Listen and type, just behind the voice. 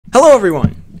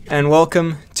everyone, and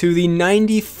welcome to the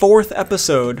 94th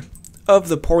episode of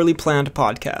the Poorly Planned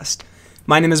Podcast.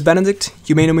 My name is Benedict.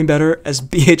 You may know me better as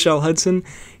BHL Hudson.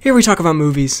 Here we talk about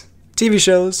movies, TV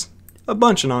shows, a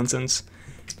bunch of nonsense.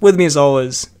 With me as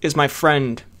always is my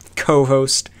friend,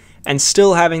 co-host, and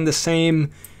still having the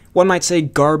same, one might say,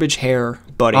 garbage hair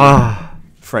buddy,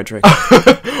 Frederick.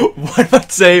 One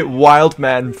might say wild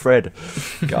man Fred.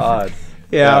 God.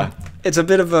 Yeah. It's a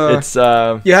bit of a... It's,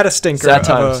 you had a stinker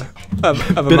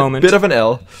of a moment. Bit of an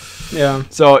L. Yeah.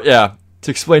 So, yeah,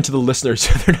 to explain to the listeners,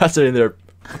 they're not sitting there,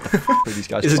 what the fuck are these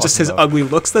guys Is it just his about? ugly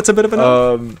looks that's a bit of an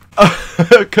L?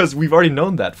 Because we've already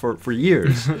known that for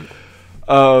years.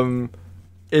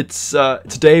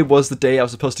 Today was the day I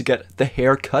was supposed to get the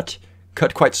hair cut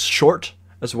quite short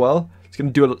as well. It's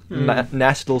going to do a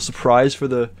nasty little surprise for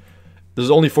this is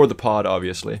only for the pod,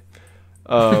 obviously.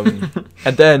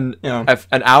 And then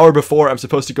an hour before I'm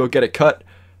supposed to go get it cut,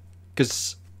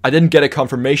 because I didn't get a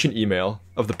confirmation email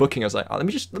of the booking. I was like, oh, let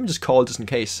me just call just in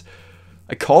case.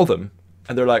 I call them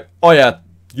and they're like, oh yeah,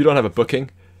 you don't have a booking.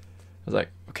 I was like,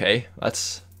 okay,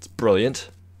 that's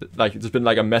brilliant. Like, there's been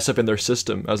like a mess up in their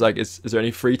system. I was like, is there any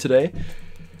free today?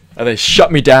 And they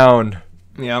shut me down.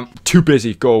 Yeah. Too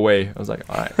busy, go away. I was like,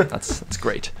 all right, that's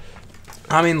great.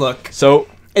 I mean, look. So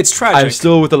it's tragic. I'm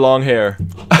still with the long hair.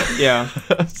 Yeah.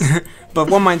 But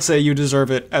one might say you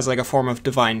deserve it as like a form of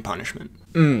divine punishment.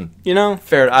 You know?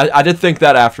 Fair. I did think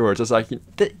that afterwards. I was like,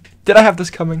 did I have this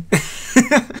coming?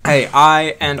 Hey,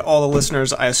 I and all the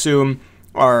listeners, I assume,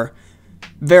 are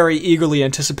very eagerly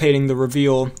anticipating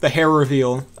the hair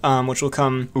reveal, which will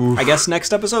come, I guess,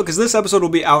 next episode. Because this episode will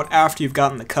be out after you've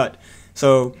gotten the cut.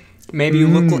 So maybe you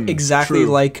look exactly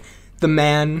like the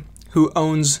man who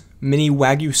owns mini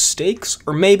Wagyu steaks,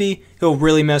 or maybe he'll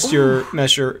really mess your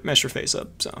face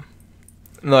up. So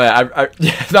no,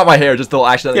 yeah, not my hair, just they'll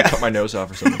accidentally cut my nose off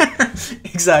or something.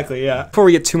 Exactly, yeah. Before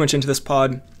we get too much into this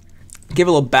pod, give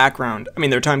a little background. I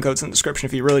mean, there are time codes in the description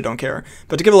if you really don't care.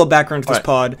 But to give a little background to this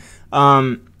pod,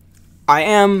 I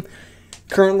am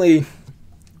currently,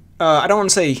 I don't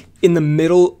want to say in the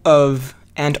middle of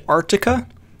Antarctica,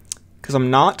 because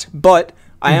I'm not, but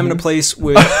I am in a place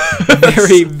with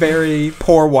very, very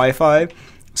poor Wi-Fi.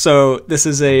 So this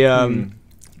is a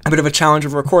bit of a challenge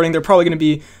of recording. They're probably going to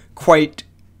be quite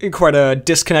a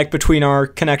disconnect between our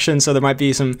connections, so there might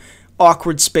be some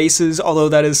awkward spaces, although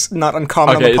that is not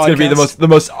uncommon on the podcast. Okay, it's going to be the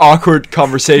most awkward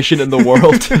conversation in the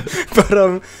world.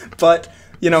 But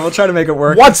you know, we'll try to make it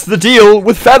work. What's the deal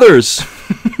with feathers?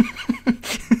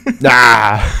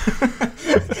 Nah.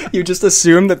 You just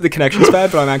assume that the connection's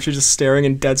bad, but I'm actually just staring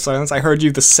in dead silence. I heard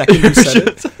you the second you said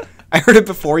it. I heard it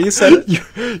before you said it.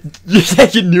 You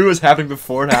said you knew it was happening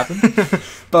before it happened?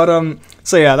 But,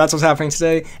 so yeah, that's what's happening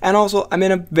today. And also, I'm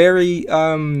in a very,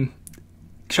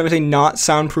 shall we say, not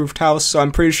soundproofed house, so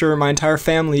I'm pretty sure my entire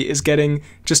family is getting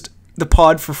just the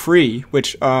pod for free,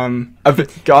 which, is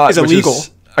illegal.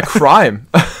 Is a crime.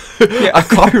 I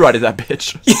copyrighted that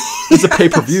bitch. It's a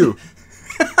pay-per-view.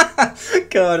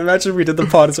 God, imagine if we did the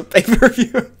pod as a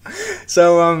pay-per-view.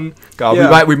 So, God,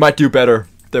 yeah. we might do better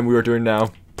than we are doing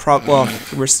now. Well,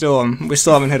 we still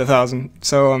haven't hit 1,000.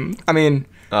 So, I mean,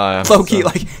 low-key, so.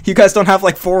 like, you guys don't have,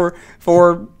 like, four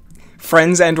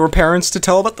friends and or parents to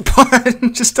tell about the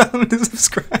pod. Just tell them to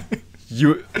subscribe.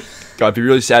 God, it'd be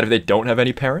really sad if they don't have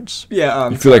any parents. Yeah.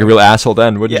 You'd feel like a real asshole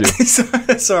then, wouldn't you?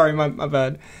 Sorry, my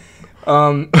bad.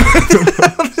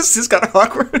 This just got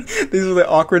awkward. These are the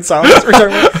awkward silences we're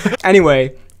talking about.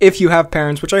 Anyway, if you have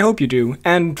parents, which I hope you do,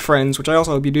 and friends, which I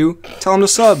also hope you do, tell them to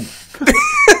sub.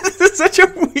 This is such a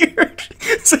weird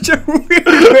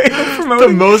way of promoting.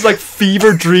 The most like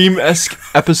fever dream-esque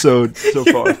episode so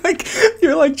far.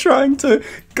 You're like trying to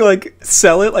like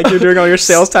sell it, like you're doing all your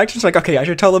sales tactics. Like, okay, I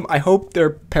should tell them I hope their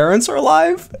parents are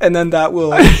alive, and then that will.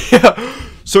 Yeah.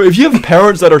 So if you have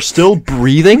parents that are still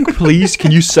breathing, please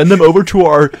can you send them over to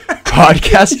our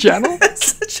podcast channel?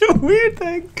 That's such a weird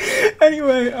thing.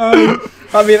 Anyway, I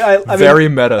very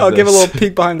meta. I'll give a little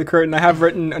peek behind the curtain. I have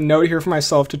written a note here for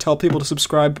myself to tell people to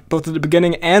subscribe both at the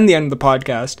beginning and the end of the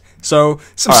podcast. So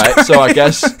subscribe. All right. So I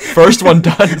guess first one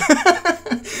done.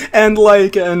 And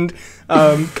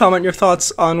comment your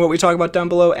thoughts on what we talk about down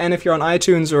below. And if you're on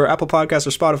iTunes or Apple Podcasts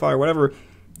or Spotify or whatever,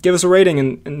 give us a rating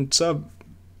and sub.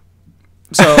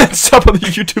 So sub on the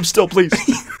YouTube still, please.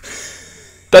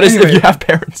 That is, anyway, if you have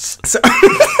parents. So,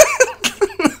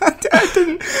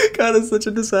 God, it's such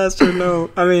a disaster. No,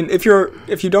 I mean, if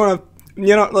you don't have,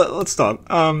 let's stop.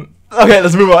 Okay,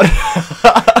 let's move on.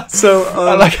 So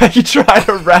I like how you try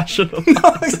to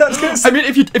rationalize. No, I mean,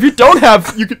 if you don't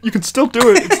have, you can still do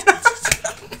it.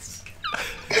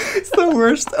 It's the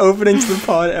worst opening to the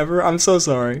pod ever. I'm so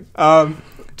sorry.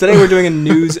 Today we're doing a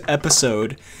news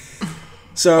episode.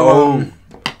 So,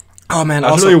 oh man,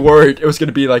 I was really worried it was going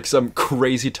to be like some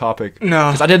crazy topic. No.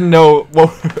 Because I didn't know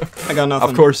I got nothing.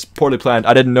 Of course, poorly planned.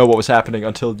 I didn't know what was happening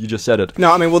until you just said it.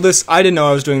 No, I mean, well, I didn't know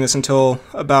I was doing this until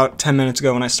about 10 minutes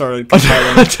ago when I started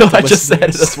compiling. Until I just said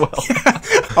it as well. Yeah.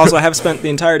 Also, I have spent the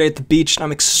entire day at the beach, and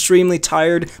I'm extremely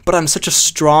tired, but I'm such a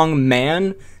strong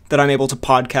man that I'm able to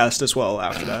podcast as well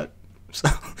after that. So,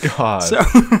 God.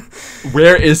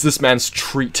 Where is this man's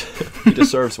treat? He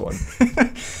deserves one.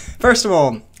 First of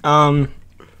all,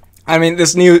 I mean,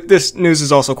 this news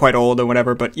is also quite old or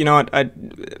whatever, but you know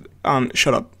what?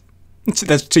 Shut up.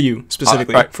 That's to you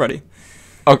specifically, right. Freddy.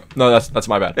 Oh no, that's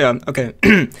my bad. Yeah. Okay.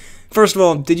 First of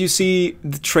all, did you see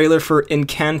the trailer for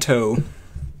Encanto,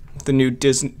 the new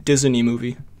Disney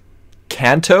movie?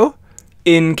 Canto?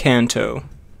 Encanto.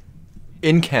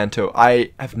 Encanto.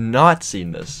 I have not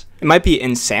seen this. It might be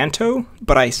Encanto,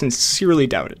 but I sincerely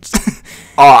doubt it.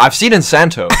 Oh, I've seen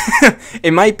Encanto.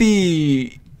 It might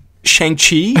be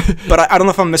Shang-Chi, but I don't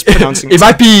know if I'm mispronouncing it. It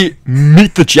might be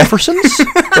Meet the Jeffersons,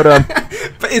 but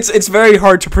but it's very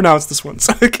hard to pronounce this one,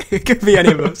 so it could be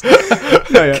any of those.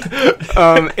 No, yeah.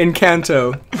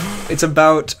 Encanto. It's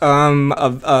about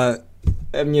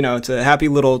it's a happy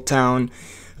little town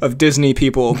of Disney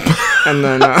people, and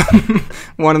then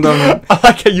one of them. I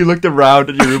like how you looked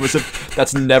around in your room as if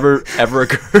that's never ever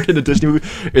occurred in a Disney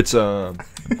movie. It's a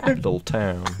happy little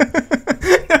town.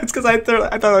 It's because I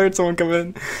thought I heard someone come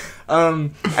in.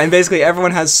 And basically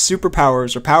everyone has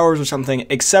superpowers or powers or something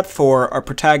except for our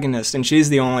protagonist, and she's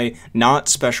the only not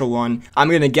special one. I'm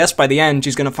going to guess by the end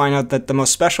she's going to find out that the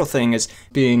most special thing is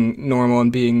being normal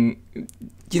and being,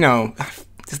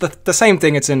 it's the same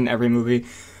thing it's in every movie.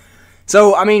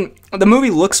 So, I mean, the movie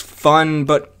looks fun,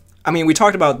 but, I mean, we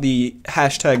talked about the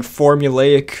hashtag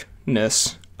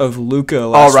formulaicness of Luca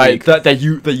last week. That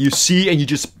you see and you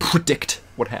just predict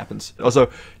what happens.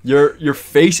 Also, your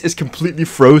face is completely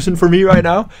frozen for me right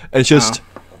now, and it's just.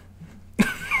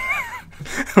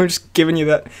 I'm just giving you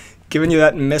that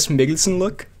Miss Miggelson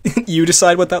look. You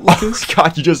decide what that look is.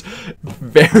 God, you just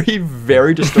very,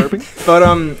 very disturbing.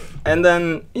 But and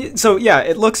then so yeah,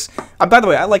 it looks. By the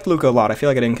way, I liked Luca a lot. I feel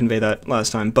like I didn't convey that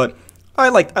last time, but I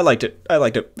liked it. I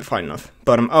liked it fine enough.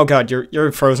 But oh god,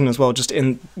 you're frozen as well.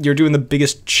 You're doing the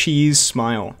biggest cheese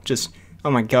smile. Just. Oh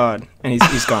my god. And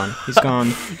he's gone. He's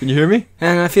gone. Can you hear me?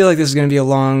 And I feel like this is going to be a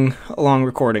long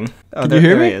recording. Can you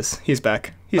hear me? There he is. He's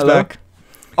back. He's Hello? back.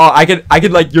 Oh, I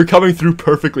could like, you're coming through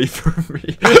perfectly for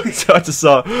me. So I just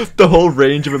saw the whole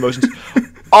range of emotions.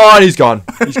 Oh, and he's gone.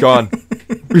 He's gone.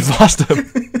 We've lost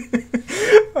him.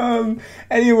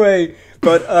 Anyway,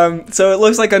 but so it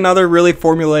looks like another really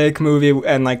formulaic movie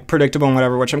and like predictable and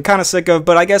whatever, which I'm kind of sick of.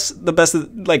 But I guess the best,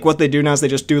 like what they do now is they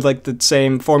just do like the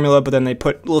same formula, but then they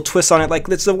put little twists on it. Like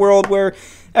it's a world where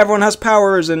everyone has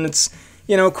powers and it's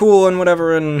cool and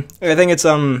whatever. And I think it's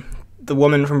the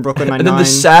woman from Brooklyn Nine-Nine. And then the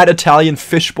sad Italian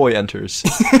fish boy enters.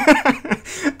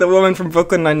 The woman from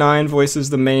Brooklyn Nine-Nine voices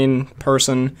the main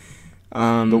person.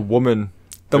 The woman.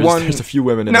 There's a few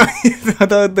women in it.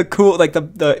 it. the cool, like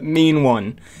the mean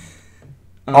one.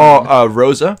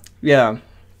 Rosa? Yeah.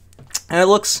 And it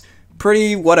looks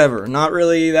pretty whatever. Not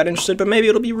really that interested, but maybe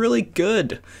it'll be really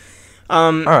good.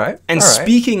 All right. And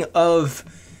speaking of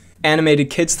animated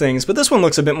kids things, but this one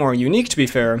looks a bit more unique, to be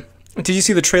fair. Did you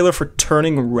see the trailer for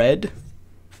Turning Red?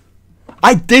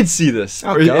 I did see this.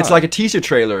 Oh, God. It's like a teaser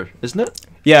trailer, isn't it?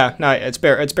 Yeah, no, it's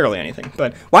barely anything.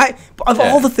 But why? Of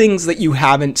all the things that you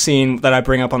haven't seen that I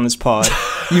bring up on this pod,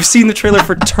 you've seen the trailer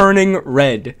for Turning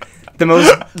Red, the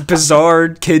most bizarre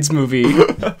kids movie.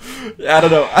 Yeah, I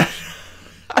don't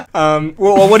know.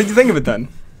 Well, what did you think of it then?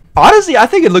 Honestly, I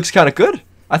think it looks kind of good.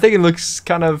 I think it looks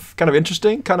kind of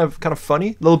interesting, kind of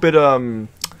funny, a little bit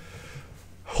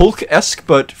Hulk-esque,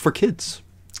 but for kids.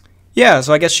 Yeah,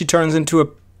 so I guess she turns into a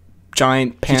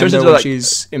giant panda when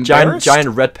she's embarrassed. Giant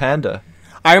red panda.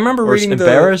 I remember reading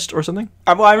embarrassed or something.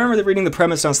 Well, I remember reading the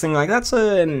premise and I was thinking like, that's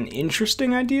an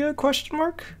interesting idea? ?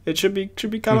 It should be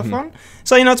kind of fun.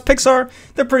 So it's Pixar.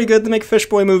 They're pretty good. They make Fish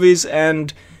Boy movies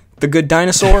and The Good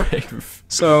Dinosaur.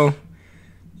 So.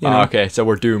 Okay, so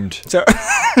we're doomed. So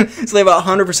they have a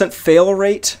 100% fail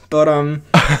rate, but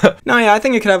no, yeah, I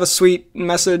think it could have a sweet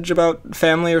message about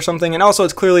family or something, and also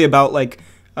it's clearly about like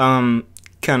kind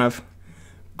of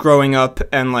growing up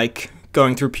and like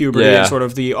going through puberty and sort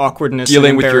of the awkwardness,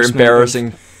 dealing with your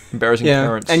embarrassing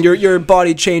parents, and your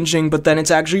body changing, but then it's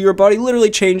actually your body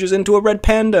literally changes into a red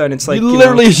panda, and it's like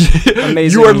amazing.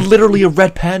 You are literally a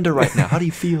red panda right now. How do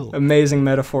you feel? Amazing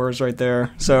metaphors right there.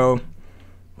 So.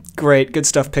 Great, good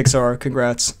stuff, Pixar.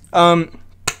 Congrats.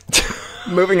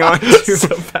 moving on to...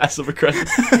 So passive aggressive.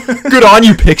 Good on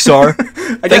you, Pixar.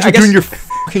 Thanks for doing your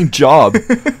fucking job.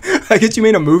 I guess you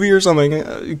made a movie or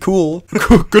something. Cool.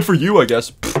 Good for you, I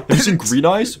guess. Have you seen Green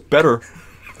Eyes? Better.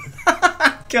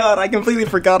 God, I completely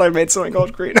forgot I made something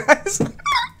called Green Eyes.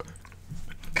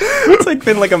 It's like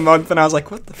been like a month and I was like,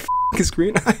 what the f*** is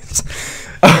Green Eyes?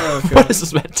 Oh, what is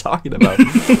this man talking about?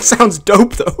 Sounds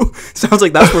dope though. Sounds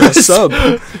like that's worth a sub.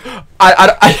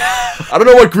 I don't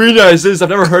know what Green Eyes is. I've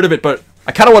never heard of it, but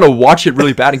I kind of want to watch it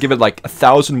really bad and give it like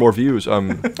 1,000 more views.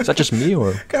 Is that just me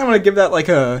or? Kind of want to give that like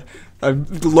a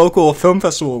local film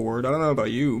festival award. I don't know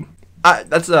about you.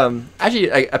 That's actually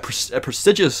a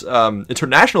prestigious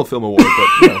international film award, but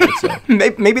you know,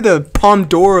 it's, maybe the Palme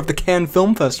d'Or of the Cannes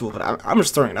Film Festival. But I'm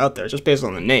just throwing it out there, just based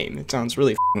on the name. It sounds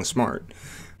really f***ing smart.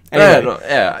 Anyway.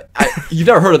 You've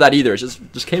never heard of that either. It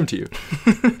just came to you.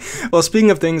 Well,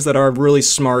 speaking of things that are really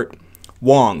smart,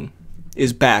 Wong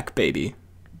is back, baby.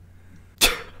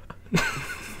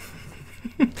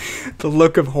 The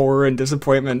look of horror and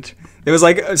disappointment. It was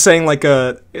like saying like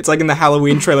it's like in the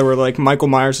Halloween trailer where like Michael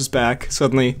Myers is back.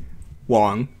 Suddenly,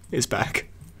 Wong is back.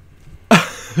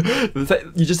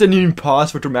 You just didn't even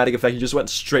pause for dramatic effect. You just went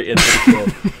straight into the kill.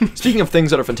 Speaking of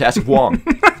things that are fantastic, Wong.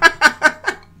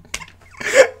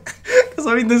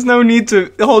 I mean, there's no need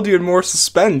to hold you in more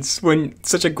suspense when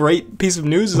such a great piece of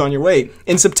news is on your way.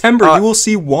 In September, you will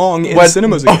see Wong in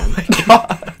cinemas again. Oh my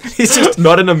god. He's just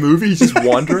not in a movie, he's just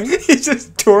wandering. He's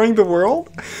just touring the world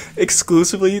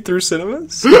exclusively through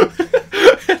cinemas.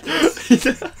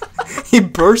 He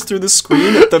bursts through the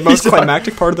screen at the most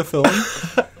climactic part of the film.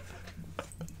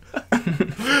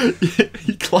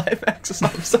 He climaxes.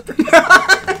 I'm sorry.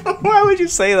 Why would you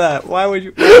say that? Why would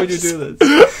you do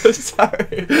this? I'm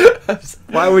sorry.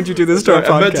 Why would you do this to our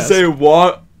podcast? I meant to say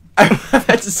Wong. I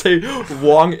meant to say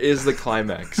Wong is the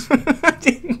climax.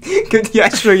 Yeah,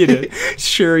 sure you did.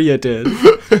 Sure you did.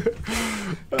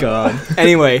 God.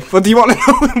 Anyway, well, do you want to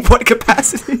know in what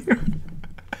capacity?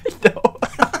 No.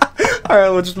 All right,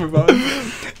 we'll just move on.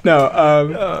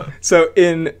 No. So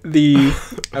in the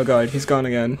oh god, he's gone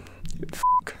again.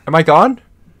 Am I gone?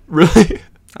 Really?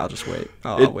 I'll just wait.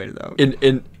 I'll wait it out.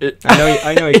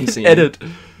 I know he can see edit.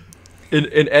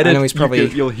 In edit, I know he's probably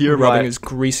you'll hear rubbing his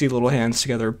greasy little hands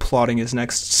together, plotting his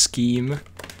next scheme.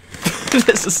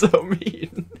 This is so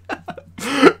mean.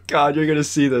 God, you're gonna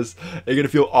see this. You're gonna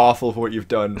feel awful for what you've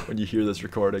done when you hear this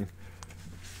recording.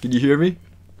 Can you hear me?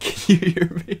 Can you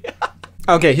hear me?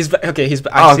 Okay, he's back. Okay, he's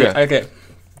back. Okay.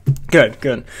 Good.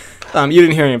 You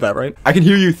didn't hear any of that, right? I can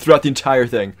hear you throughout the entire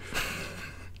thing.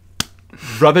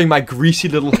 Rubbing my greasy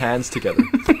little hands together.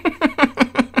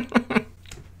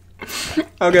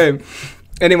 Okay.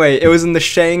 Anyway, it was in the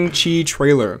Shang-Chi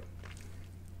trailer.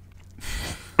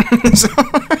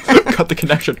 Cut the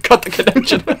connection. Cut the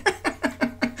connection.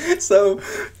 So,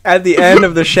 at the end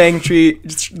of the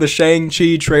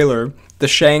Shang-Chi trailer, the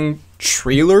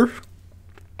Shang-trailer?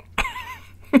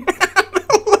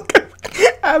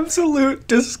 Absolute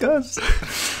disgust.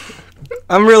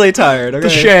 I'm really tired. Okay? The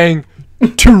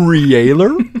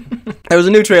Shang-trailer? There was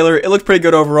a new trailer. It looked pretty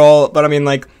good overall, but I mean,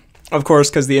 like, of course,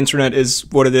 because the internet is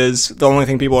what it is, the only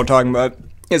thing people are talking about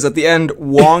is at the end,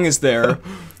 Wong is there,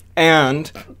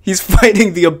 and he's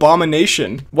fighting the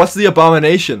Abomination. What's the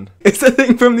Abomination? It's the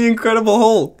thing from The Incredible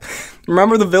Hulk.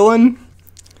 Remember the villain?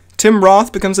 Tim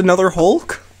Roth becomes another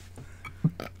Hulk?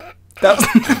 That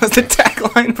was the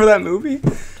tagline for that movie.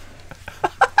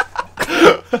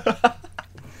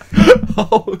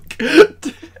 Hulk.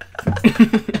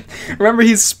 Remember,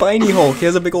 he's Spiny Hulk. He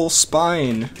has a big old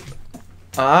spine.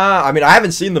 I mean, I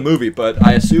haven't seen the movie, but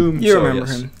I assume you remember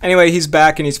him. Anyway, he's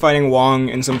back and he's fighting Wong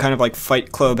in some kind of like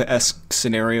Fight Club-esque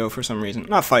scenario for some reason.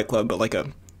 Not Fight Club, but like a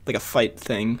fight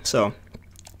thing. So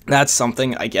that's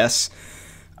something, I guess.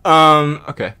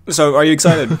 Okay. So, are you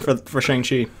excited for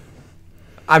Shang-Chi?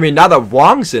 I mean, now that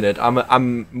Wong's in it,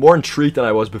 I'm more intrigued than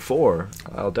I was before.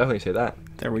 I'll definitely say that.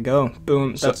 There we go.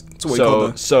 Boom. That's what we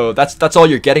call So that's all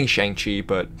you're getting, Shang-Chi,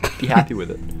 but be happy with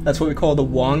it. That's what we call the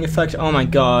Wong effect. Oh my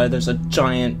god, there's a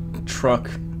giant truck.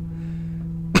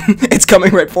 It's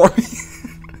coming right for me.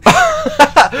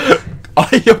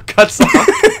 Audio cuts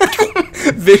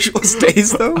off. Visual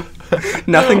stays though.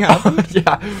 Nothing happens.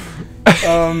 Yeah.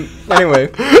 Anyway.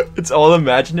 It's all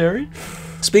imaginary.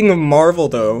 Speaking of Marvel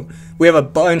though, we have a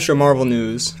bunch of Marvel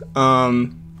news.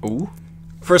 Ooh.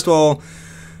 First of all,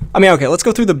 I mean, okay, let's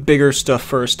go through the bigger stuff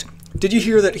first. Did you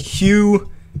hear that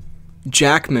Hugh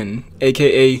Jackman,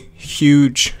 aka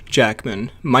Huge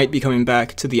Jackman, might be coming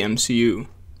back to the MCU?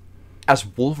 As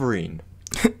Wolverine?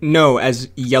 No, as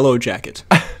Yellow Jacket.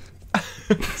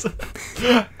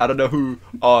 I don't know who.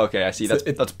 Oh, okay, I see.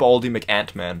 That's Baldy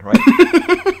McAntman, right?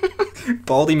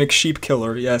 Baldy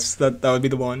McSheepkiller. Yes, that would be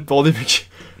the one. Baldy Mc.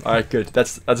 All right, good.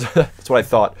 That's what I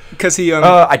thought. Because he.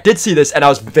 I did see this, and I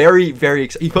was very, very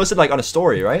excited. He posted like on a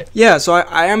story, right? Yeah. So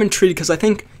I am intrigued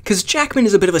because Jackman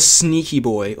is a bit of a sneaky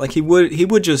boy. Like he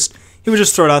would just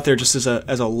throw it out there just as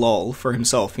a lull for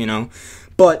himself, you know.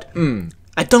 But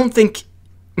I don't think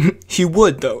he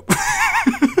would though.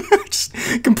 Just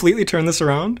completely turn this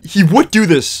around. He would do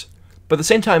this, but at the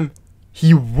same time,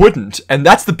 he wouldn't, and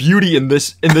that's the beauty in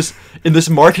this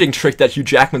marketing trick that Hugh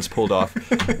Jackman's pulled off.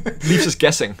 Leaves us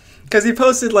guessing. Because he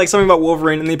posted like something about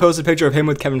Wolverine, and he posted a picture of him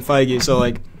with Kevin Feige. So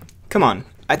like, come on,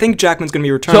 I think Jackman's gonna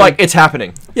be returning. So like, it's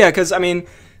happening. Yeah, because I mean,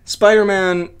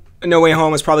 Spider-Man: No Way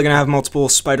Home is probably gonna have multiple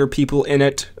Spider people in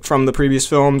it from the previous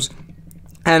films,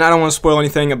 and I don't want to spoil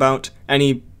anything about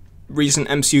any recent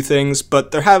MCU things,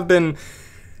 but there have been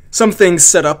some things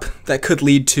set up that could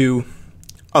lead to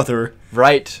other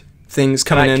things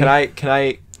coming in.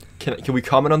 Can we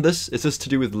comment on this? Is this to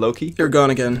do with Loki? You're gone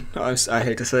again. I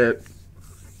hate to say it.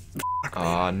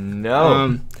 Oh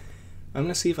no. I'm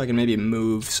gonna see if I can maybe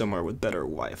move somewhere with better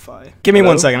Wi-Fi. Give me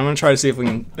 1 second. I'm gonna try to see if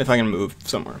I can move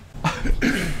somewhere.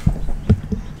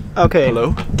 Okay.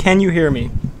 Hello? Can you hear me?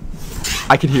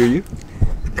 I can hear you.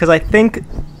 Because I think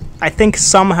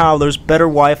somehow there's better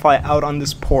Wi-Fi out on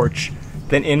this porch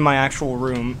than in my actual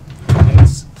room. In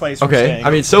this place. Okay. I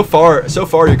mean, so far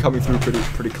you're coming through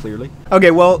pretty clearly.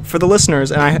 Okay. Well, for the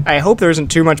listeners, and I hope there isn't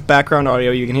too much background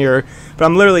audio you can hear, but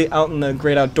I'm literally out in the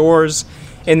great outdoors,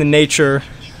 in the nature.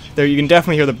 There, you can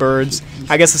definitely hear the birds.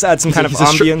 I guess this adds some kind of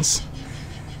ambience.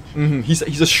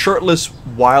 He's a shirtless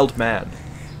wild man.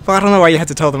 Well, I don't know why you had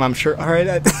to tell them I'm sure. All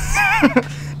right.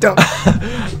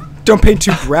 Don't paint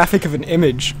too graphic of an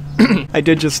image. I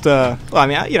did just, well, I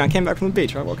mean, I came back from the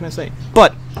beach, right? What can I say?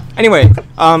 But, anyway,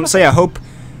 so yeah,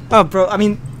 bro, I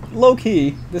mean,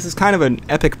 low-key, this is kind of an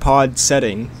epic pod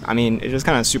setting. I mean, it's just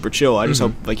kind of super chill. I just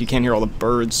hope, like, you can't hear all the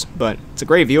birds, but it's a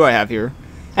great view I have here.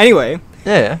 Anyway.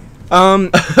 Yeah.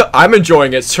 I'm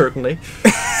enjoying it, certainly.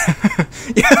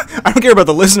 Yeah, I don't care about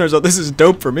the listeners, though. This is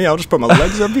dope for me. I'll just put my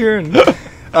legs up here and...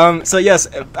 so yes,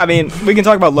 I mean, we can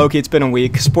talk about Loki. It's been a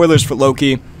week. Spoilers for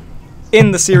Loki.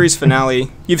 In the series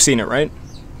finale, you've seen it, right?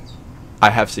 I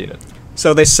have seen it.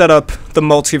 So they set up the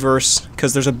multiverse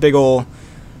because there's a big ol'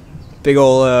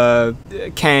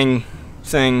 Kang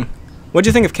thing. What do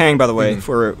you think of Kang, by the way?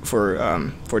 For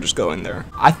just going there.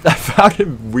 I found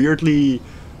him weirdly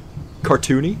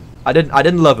cartoony. I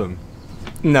didn't love him.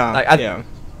 No.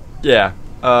 Yeah.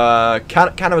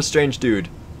 Kind of a strange dude.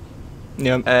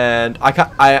 Yep. And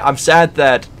I'm sad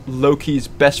that Loki's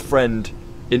best friend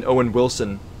in Owen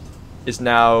Wilson is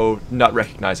now not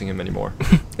recognizing him anymore.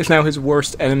 It's now his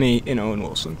worst enemy in Owen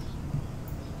Wilson.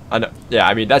 I know. Yeah,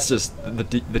 I mean that's just the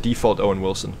default Owen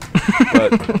Wilson.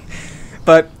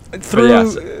 But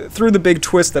through the big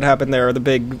twist that happened there, or the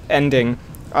big ending,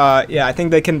 I think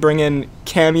they can bring in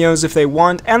cameos if they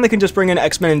want, and they can just bring in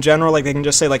X-Men in general. Like they can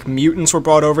just say like mutants were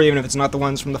brought over, even if it's not the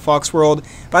ones from the Fox world.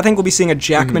 But I think we'll be seeing a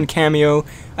Jackman cameo.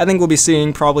 I think we'll be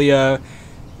seeing probably a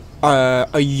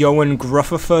Yoan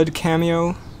Gruffafud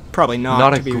cameo. Probably not.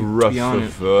 Not a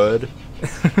Gruffafud.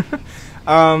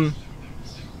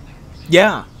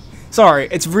 Yeah. Sorry,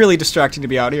 it's really distracting to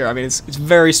be out here. I mean, it's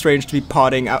very strange to be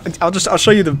potting. I'll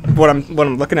show you what I'm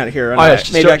looking at here. And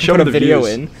maybe I can put a video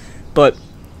in. But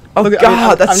oh look,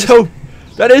 God,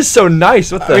 that is so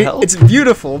nice. What the hell? It's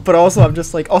beautiful, but also I'm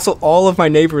just like all of my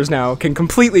neighbors now can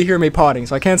completely hear me potting,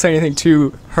 so I can't say anything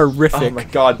too horrific. Oh my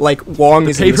God! Like Wong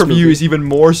is in this movie. Pay-per-view is even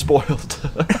more spoiled.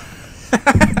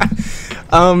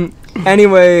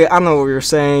 Anyway, I don't know what we were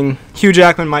saying. Hugh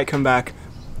Jackman might come back.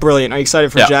 Brilliant. Are you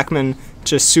excited for Jackman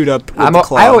to suit up with the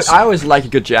claws? I always like a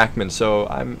good Jackman, so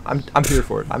I'm here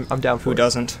for it. I'm down for it. Who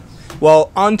doesn't?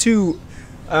 Well, on to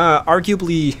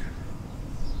arguably,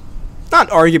 not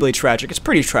arguably tragic. It's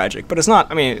pretty tragic, but it's not.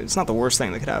 I mean, it's not the worst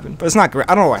thing that could happen. But it's not great.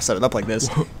 I don't know why I set it up like this.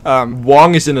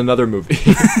 Wong is in another movie.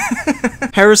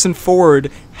 Harrison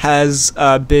Ford has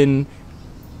been.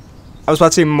 I was about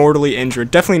to say mortally injured.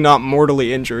 Definitely not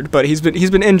mortally injured, but he's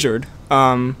been injured.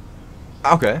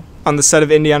 Okay. On the set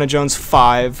of Indiana Jones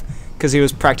 5, because he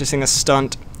was practicing a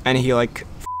stunt and he like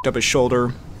f***ed up his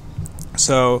shoulder.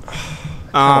 So,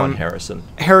 come on, Harrison.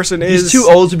 Harrison is. He's too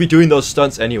old to be doing those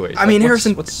stunts anyway. I mean,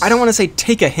 Harrison. I don't want to say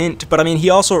take a hint, but I mean, he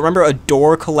also remember a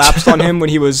door collapsed on him when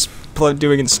he was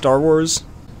doing in Star Wars.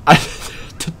 I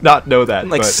did not know that.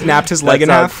 Like snapped his leg in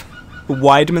half,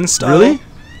 Weidman style. Really?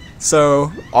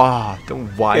 So. Don't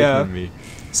Weidman me.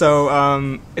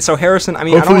 So, so Harrison. I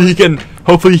mean, hopefully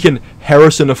he can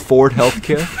Harrison afford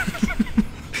healthcare.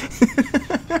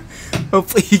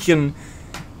 Hopefully he can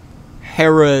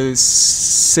Hera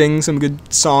sing some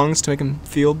good songs to make him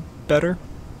feel better.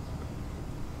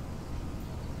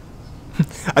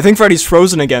 I think Freddy's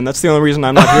frozen again. That's the only reason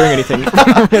I'm not hearing anything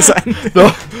from his end.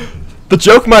 The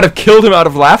joke might have killed him out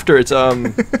of laughter. It's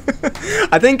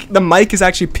I think the mic is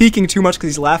actually peaking too much because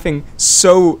he's laughing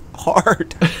so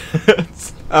hard.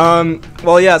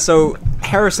 Well, yeah. So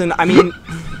Harrison, I mean,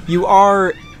 you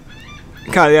are.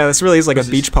 God, yeah. This really is like a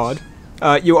beach pod.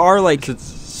 You are like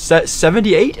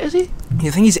 78, is he? I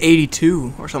think he's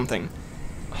 82 or something.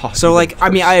 Oh, so like, I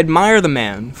mean, I admire the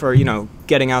man for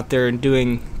getting out there and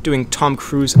doing Tom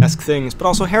Cruise-esque things, but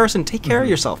also Harrison, take care of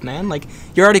yourself, man. Like,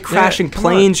 you're already crashing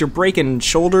planes, you're breaking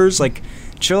shoulders. Like,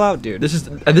 chill out, dude. This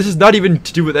is not even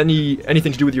to do with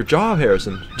anything to do with your job,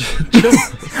 Harrison. Chill.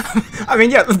 I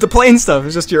mean, yeah, the plane stuff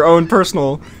is just your own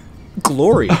personal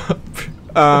glory.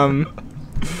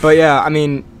 But yeah, I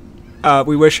mean,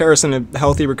 we wish Harrison a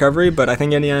healthy recovery, but I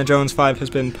think Indiana Jones 5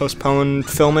 has been postponed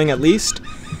filming at least.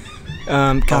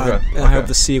 God, okay. I hope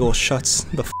the seagull shuts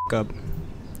the f*** up.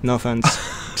 No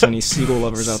offense to any seagull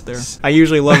lovers out there. I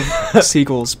usually love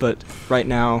seagulls, but right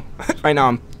now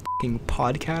I'm f***ing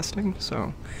podcasting,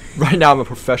 so... Right now I'm a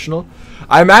professional.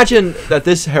 I imagine that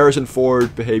this Harrison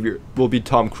Ford behavior will be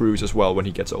Tom Cruise as well when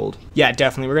he gets old. Yeah,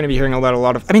 definitely. We're going to be hearing about a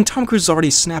lot of... I mean, Tom Cruise is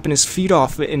already snapping his feet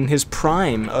off in his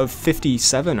prime of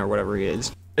 57 or whatever he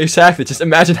is. Exactly. Just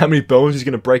imagine how many bones he's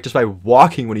going to break just by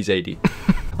walking when he's 80.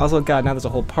 Also, God, now there's a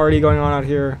whole party going on out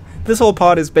here. This whole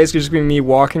pod is basically just going to be me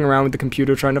walking around with the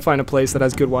computer trying to find a place that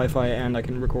has good Wi-Fi and I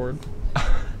can record.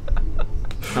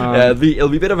 Yeah, it'll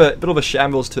be a bit of a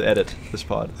shambles to edit this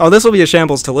pod. Oh, this will be a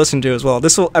shambles to listen to as well.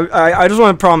 This will. I just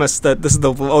want to promise that this is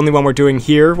the only one we're doing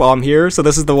here while I'm here. So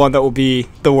this is the one that will be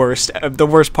the worst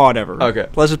pod ever. Okay.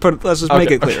 Let's just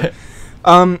make it clear.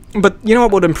 Okay. But you know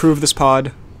what would improve this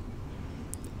pod?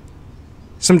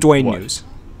 Some Dwayne news.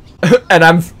 And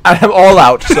I'm all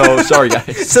out. So sorry,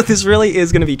 guys. So this really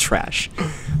is going to be trash.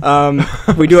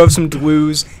 We do have some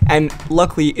Dwoos, and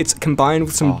luckily it's combined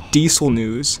with some Diesel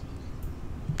news.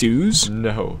 Dews?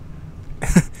 No.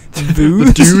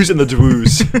 The dews and the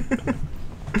dwoos.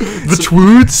 The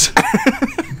twoods?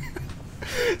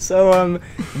 So,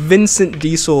 Vincent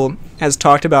Diesel has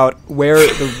talked about where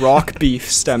the Rock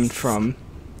beef stemmed from,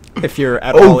 if you're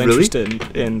at all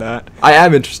interested in that. I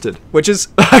am interested. Which is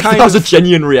that was a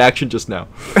genuine reaction just now.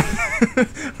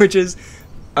 Which is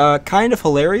kind of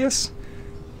hilarious,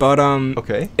 but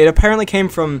okay. It apparently came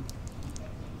from...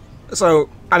 So,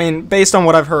 I mean, based on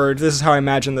what I've heard, this is how I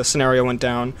imagine the scenario went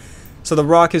down. So The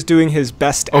Rock is doing his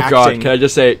best acting. Oh God, can I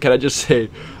just say,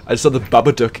 I saw the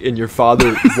Babadook in your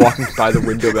father walking by the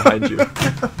window behind you.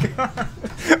 Oh, God.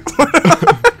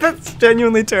 That's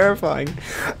genuinely terrifying.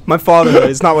 My father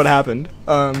is not what happened.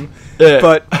 Yeah.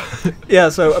 But, yeah,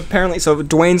 so apparently,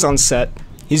 Dwayne's on set.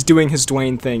 He's doing his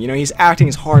Dwayne thing. He's acting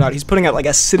his heart out. He's putting out like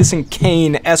a Citizen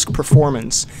Kane-esque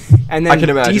performance. And then I can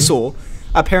imagine. Diesel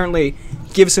apparently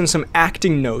gives him some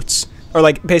acting notes, or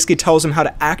like basically tells him how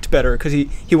to act better because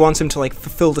he wants him to like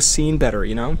fulfill the scene better,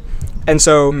 And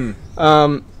so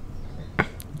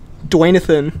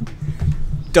Dwayne-athan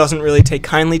doesn't really take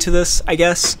kindly to this, I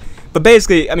guess. But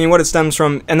basically, I mean, what it stems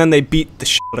from, and then they beat the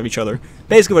shit out of each other.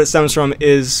 Basically, what it stems from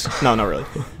is not really.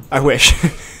 I wish.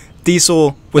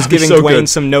 Diesel was giving Dwayne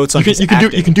some notes on his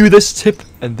acting. You can do this tip,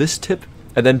 and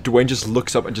then Dwayne just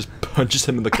looks up and just punches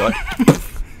him in the gut.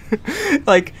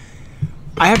 Like,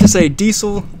 I have to say,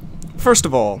 Diesel, first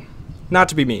of all, not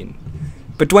to be mean,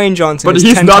 but Dwayne Johnson is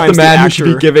 10 times the actor who should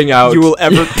be giving out. You will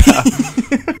ever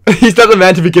be. He's not the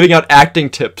man to be giving out acting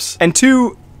tips. And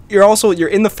two, you're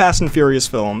in the Fast and Furious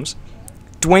films.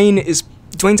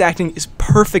 Dwayne's acting is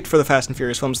perfect for the Fast and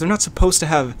Furious films. They're not supposed to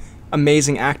have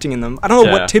amazing acting in them. I don't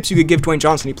know what tips you could give Dwayne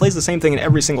Johnson. He plays the same thing in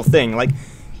every single thing. Like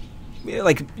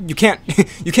you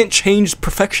can't change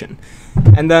perfection.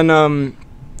 And then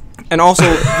and also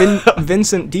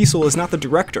Vincent Diesel is not the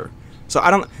director. So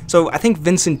I think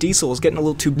Vincent Diesel is getting a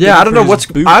little too big. Yeah, I don't know what's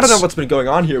been going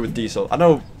on here with Diesel. I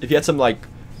don't know if he had some like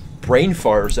brain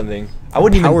fart or something. I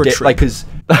wouldn't even get like cuz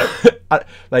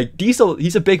like Diesel,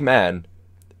 he's a big man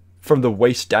from the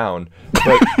waist down.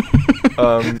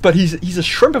 But he's a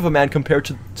shrimp of a man compared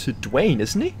to Dwayne,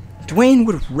 isn't he? Dwayne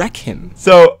would wreck him.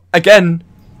 So, again,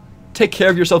 take care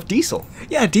of yourself, Diesel.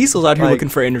 Yeah, Diesel's out here looking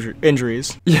for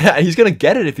injuries. Yeah, he's going to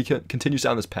get it if he continues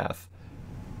down this path.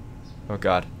 Oh,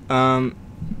 God.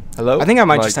 Hello? I think I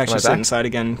might just actually sit inside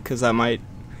again, because at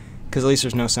least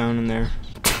there's no sound in there.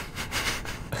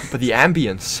 But the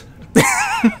ambience.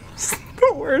 It's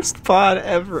the worst pod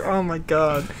ever. Oh, my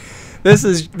God. This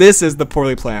is the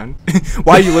poorly planned.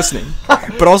 Why are you listening?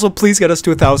 But also, please get us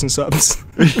to 1,000 subs.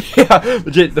 Yeah,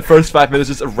 legit, the first 5 minutes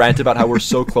is a rant about how we're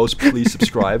so close. Please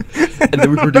subscribe, and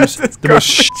then we produce the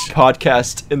most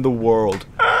podcast in the world.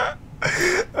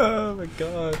 Oh my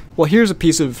god. Well, here's a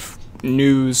piece of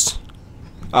news.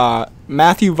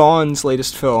 Matthew Vaughn's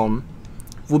latest film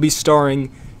will be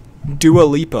starring Dua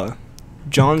Lipa,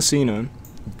 John Cena,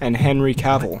 and Henry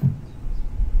Cavill.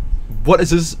 What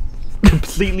is this?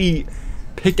 Completely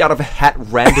picked out of a hat,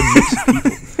 random mix of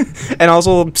people. And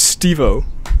also Steve-O.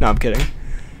 No, I'm kidding.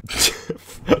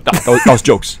 that was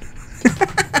jokes.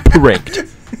 Pranked.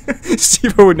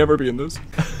 Steve-O would never be in this.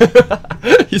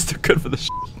 He's too good for this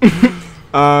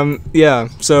shit. Yeah,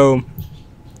 so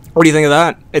what do you think of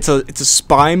that? It's a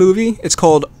spy movie. It's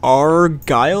called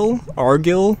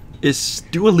Argylle. Is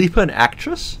Dua Lipa an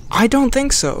actress? I don't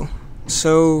think so.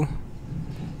 So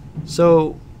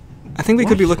I think we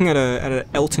could be looking at a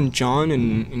Elton John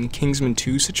in Kingsman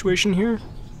 2 situation here.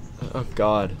 Oh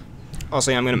god.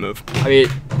 Also, yeah, I'm gonna move. I mean,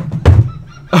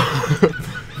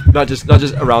 not just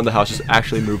around the house, just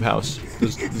actually move house.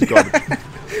 This is garbage.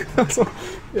 Also,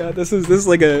 yeah, this is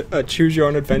like a choose your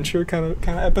own adventure kind of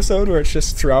episode where it's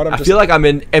just throughout. I feel like I'm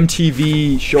in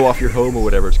MTV Show Off Your Home or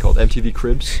whatever it's called, MTV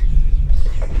Cribs.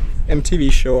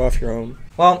 MTV Show Off Your Home.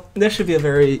 Well, this should be a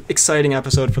very exciting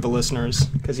episode for the listeners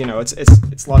because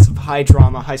it's lots of high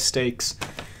drama, high stakes,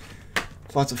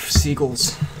 lots of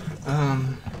seagulls.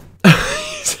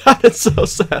 It's so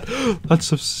sad.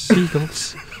 Lots of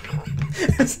seagulls.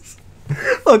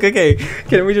 Look, okay,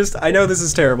 can we just... I know this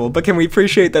is terrible, but can we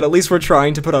appreciate that at least we're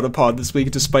trying to put out a pod this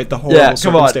week despite the horrible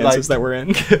circumstances that we're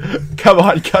in? Come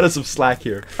on, cut us some slack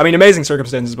here. I mean, amazing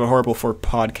circumstances, but horrible for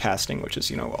podcasting, which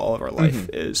is, all of our life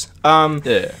is.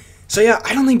 Yeah. So yeah,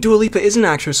 I don't think Dua Lipa is an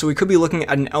actress, so we could be looking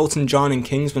at an Elton John and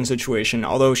Kingsman situation,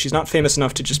 although she's not famous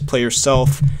enough to just play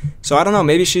herself. So I don't know,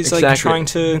 maybe she's like trying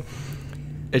to...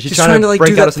 Is she trying to like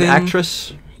break out as an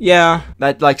actress? Yeah.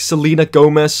 That like Selena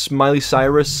Gomez, Miley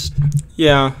Cyrus.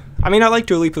 Yeah. I mean, I like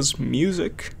Dua Lipa's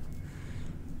music.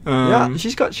 Yeah,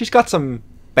 she's got some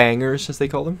bangers, as they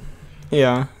call them.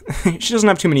 Yeah. She doesn't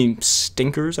have too many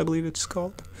stinkers, I believe it's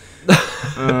called.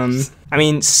 I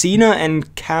mean, Cena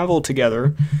and Cavill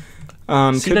together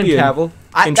could be Cavill.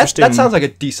 Interesting. That sounds like a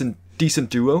decent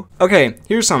duo. Okay,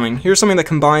 here's something that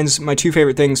combines my two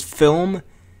favorite things, film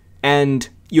and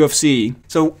UFC.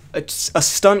 So a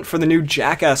stunt for the new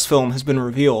Jackass film has been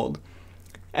revealed.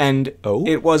 And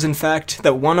it was, in fact,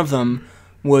 that one of them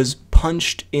was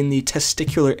punched in the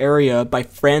testicular area by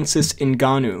Francis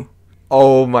Ngannou.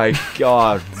 Oh my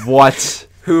god, what?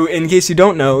 Who, in case you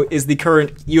don't know, is the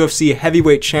current UFC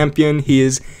heavyweight champion. He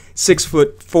is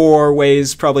 6'4",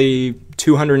 weighs probably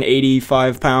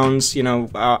 285 pounds,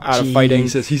 out of fighting.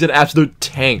 He's an absolute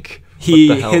tank.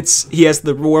 He has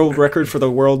the world record for the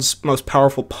world's most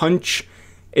powerful punch.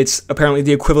 It's apparently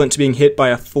the equivalent to being hit by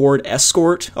a Ford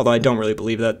Escort, although I don't really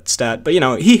believe that stat. But,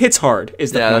 he hits hard,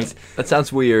 is the point. That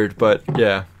sounds weird, but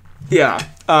yeah. Yeah.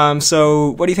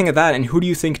 So what do you think of that? And who do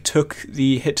you think took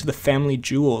the hit to the family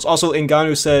jewels? Also,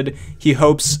 Ngannou said he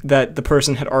hopes that the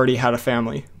person had already had a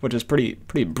family, which is pretty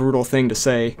brutal thing to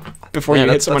say before you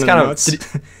hit someone in the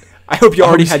nuts. I hope you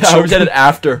already had children. I was at it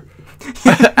after.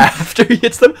 After he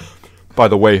hits them. By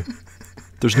the way,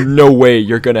 there's no way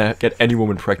you're gonna get any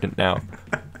woman pregnant now.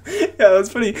 Yeah, that's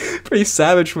pretty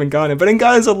savage from Ngannou. But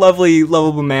Ngannou's a lovely,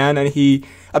 lovable man, and he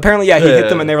apparently, he hit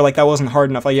them, and they were like, that wasn't hard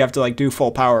enough. Like, you have to do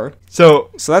full power.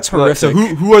 So that's horrific. So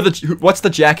what's the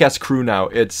Jackass crew now?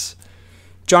 It's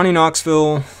Johnny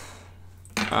Knoxville.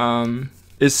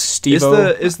 Is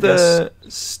Steve-O?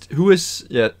 Who is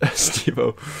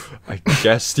Steve-O? I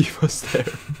guess Steve-O's there.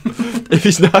 If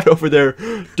he's not over there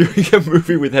doing a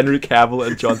movie with Henry Cavill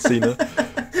and John Cena.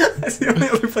 That's the only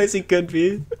other place he could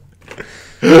be.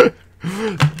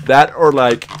 That or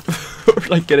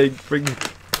getting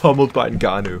pummeled by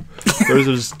Ngannou. Those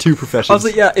are just two professions. Also,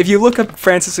 yeah, if you look up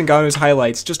Francis Ngannou's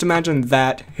highlights, just imagine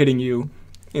that hitting you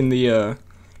in the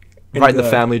in the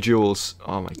family jewels.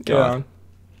 Oh my god.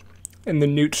 Yeah. In the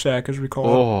newt sack, as we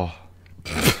call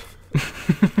it.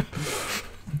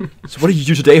 So what did you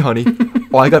do today, honey?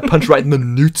 I got punched right in the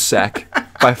newt sack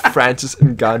by Francis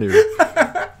Ngannou.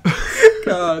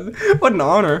 God, what an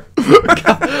honor.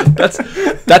 God,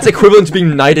 that's equivalent to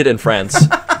being knighted in France.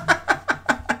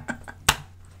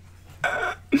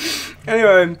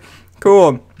 Anyway,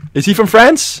 cool. Is he from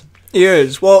France? He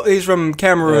is. Well, he's from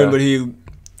Cameroon, but he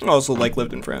also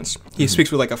lived in France. He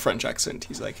speaks with a French accent.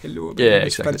 He's like, hello,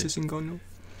 exactly. Francis Ngannou.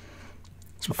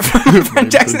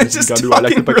 French accent is just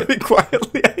talking really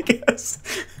quietly, I guess.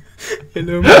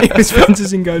 Hello, my name is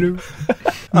Francis Ngannou.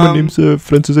 My name's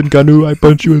Francis Ngannou. I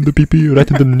punch you in the pee-pee right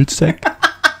in the nutsack.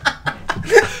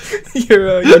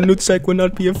 Your nutsack will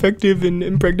not be effective in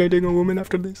impregnating a woman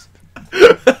after this.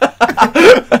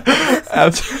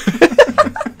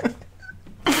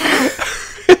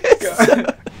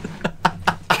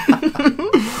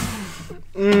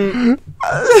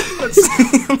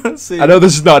 Let's see. I know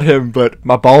this is not him, but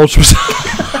my balls was.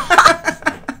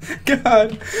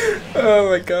 God. Oh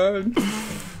my god.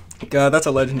 God, that's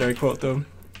a legendary quote, though.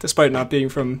 Despite not being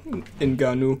from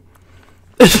Ngannou.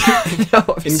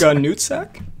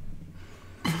 Ngannou-sack?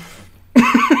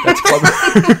 That's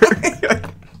clever.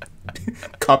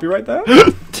 Copyright that?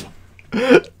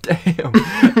 Damn.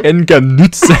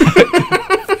 Ngannou-sack.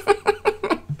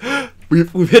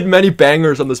 We've hit many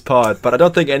bangers on this pod, but I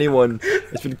don't think anyone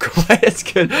has been quite as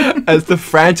good as the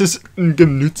Francis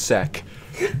Ngannou-sack.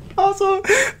 Also,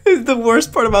 the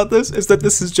worst part about this is that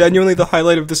this is genuinely the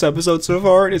highlight of this episode so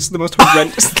far, and it's the most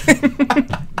horrendous thing.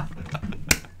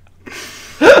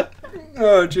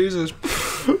 Oh, Jesus.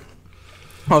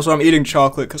 Also, I'm eating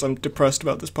chocolate because I'm depressed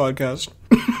about this podcast.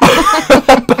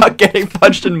 About getting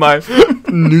punched in my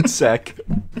nutsack.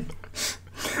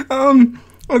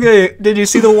 Okay, did you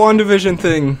see the WandaVision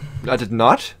thing? I did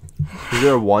not. Is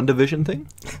there a WandaVision thing?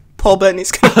 Paul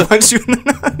Bettany's gonna punch you in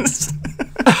the nuts.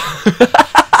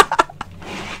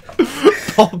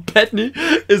 Paul Bettany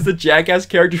is the Jackass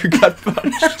character who got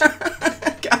punched.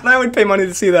 God, I would pay money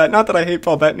to see that. Not that I hate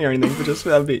Paul Bettany or anything, but just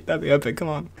that'd be epic. Come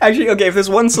on. Actually, okay, if there's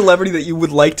one celebrity that you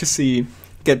would like to see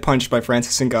get punched by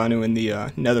Francis Ngannou in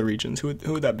the nether regions, who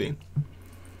would that be?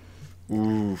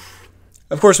 Oof.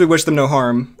 Of course, we wish them no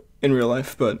harm in real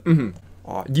life, but you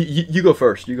go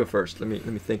first. You go first. Let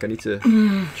me think. I need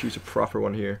to choose a proper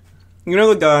one here. You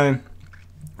know the guy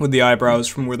with the eyebrows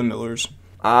from We're the Millers?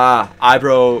 Ah,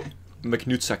 eyebrow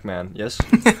McNutsack man. Yes.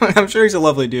 I'm sure he's a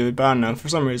lovely dude, but I don't know. For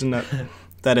some reason,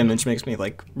 that image makes me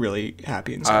like really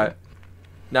happy inside.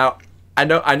 Now, I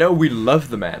know we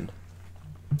love the man,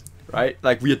 right?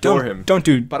 Like we adore him. Don't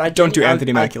do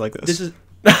Anthony Mackie like this. This is.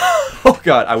 Oh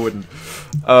God, I wouldn't.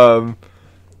 And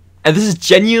this is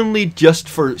genuinely just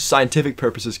for scientific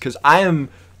purposes, because I am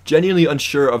genuinely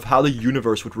unsure of how the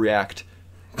universe would react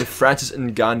if Francis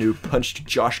Ngannou punched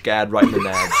Josh Gad right in the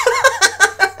nads.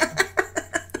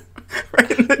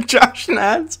 Right in the Josh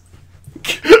nads?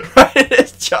 Right in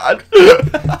his Josh.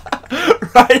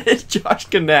 Right in his Josh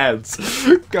Ganads.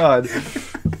 God.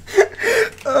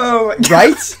 Oh my God.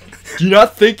 Right? Do you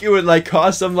not think it would like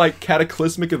cause some like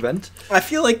cataclysmic event? I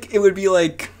feel like it would be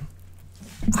like.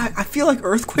 I feel like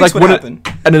earthquakes would happen.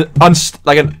 An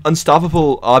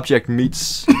unstoppable object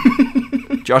meets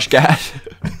Josh Gad.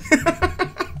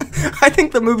 I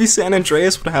think the movie San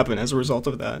Andreas would happen as a result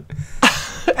of that.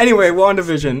 Anyway,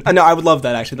 WandaVision. No, I would love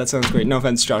that, actually. That sounds great. No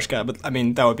offense, Josh Gad, but I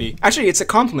mean, that would be... Actually, it's a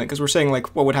compliment, because we're saying,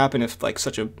 like, what would happen if, like,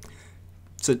 such a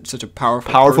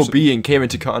powerful being came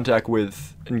into contact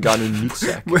with Ngannou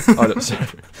Nutsack. Oh, no, sorry.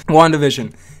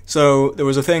 WandaVision. So, there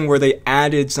was a thing where they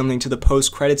added something to the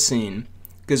post-credit scene.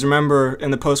 Because remember, in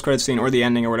the post-credit scene, or the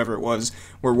ending, or whatever it was,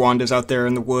 where Wanda's out there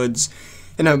in the woods,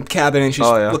 in a cabin, and she's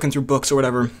looking through books or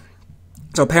whatever.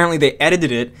 So apparently they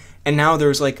edited it, and now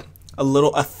there's like a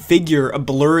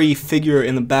blurry figure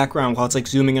in the background while it's like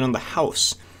zooming in on the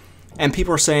house. And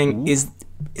people are saying, is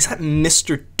that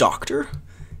Mr. Doctor?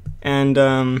 And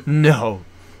no.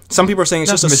 Some people are saying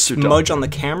it's just a smudge on the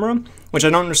camera, which I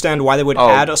don't understand why they would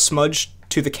add a smudge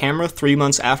to the camera 3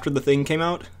 months after the thing came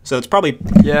out. So it's probably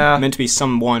meant to be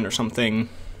someone or something.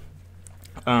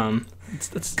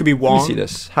 Could be Wong. Let me see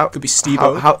this. Could be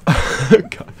Steve-O. God.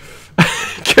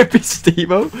 Could be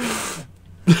Steve-O.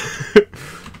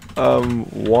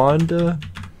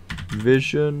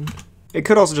 WandaVision. It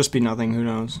could also just be nothing. Who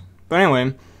knows? But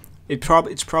anyway,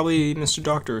 it's probably Mr.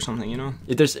 Doctor or something. You know.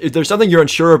 If there's something you're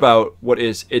unsure about, what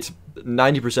is? It's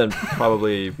 90%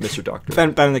 probably Mr. Doctor.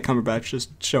 Benedict Cumberbatch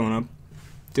just showing up,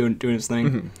 doing his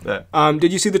thing. Mm-hmm.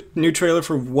 Did you see the new trailer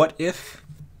for What If?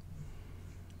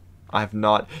 I have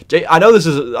not. Jay, I know this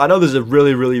is a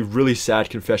really, really, really sad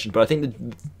confession, but I think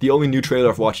the only new trailer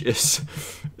I've watched is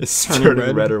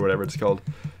Turning Red or whatever it's called.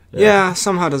 Yeah,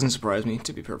 somehow doesn't surprise me,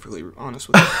 to be perfectly honest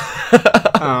with you.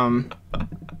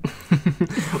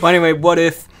 Well, anyway, What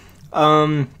If?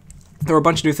 There were a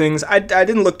bunch of new things. I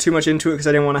didn't look too much into it because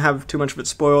I didn't want to have too much of it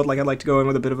spoiled. Like, I'd like to go in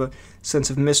with a bit of a sense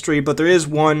of mystery, but there is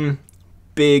one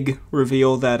big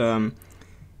reveal that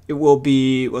it will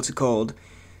be, what's it called?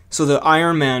 So the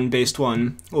Iron Man-based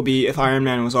one will be if Iron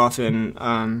Man was off in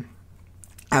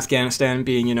Afghanistan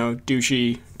being,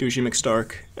 douchey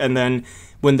McStark. And then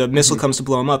when the missile comes to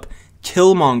blow him up,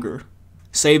 Killmonger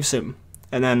saves him.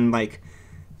 And then, like,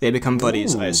 they become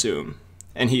buddies, I assume.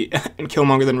 and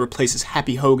Killmonger then replaces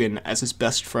Happy Hogan as his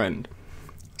best friend.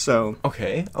 So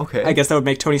okay. I guess that would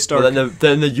make Tony Stark. Well,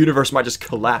 then the universe might just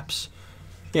collapse.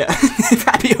 Yeah, if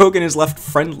Happy Hogan is left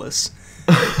friendless.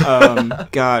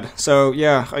 God. So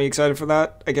yeah, are you excited for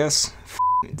that? I guess.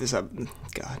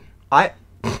 God.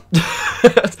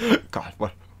 God,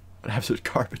 what absolute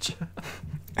garbage.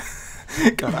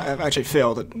 God, I've actually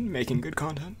failed at making good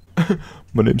content.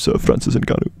 My name's Francis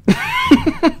Ngannou.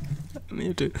 I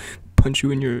mean to punch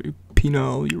you in your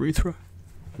penile urethra.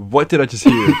 What did I just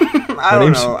hear? I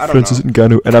don't know. Francis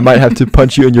Ngannou, and I might have to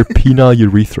punch you in your penile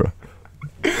urethra.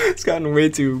 It's gotten way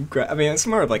too... I mean, it's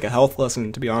more of like a health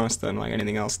lesson, to be honest, than like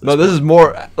anything else. No, this is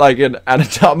more like an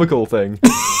anatomical thing.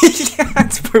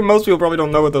 Yeah, most people probably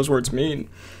don't know what those words mean.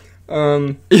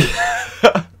 Well,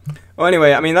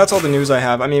 anyway, I mean, that's all the news I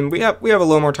have. I mean, we have a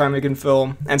little more time we can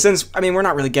fill, and since, I mean, we're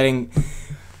not really getting...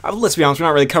 let's be honest, we're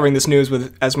not really covering this news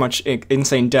with as much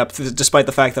insane depth, despite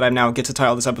the fact that I now get to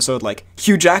title this episode like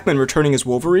Hugh Jackman returning as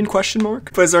Wolverine ?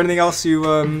 But is there anything else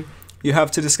you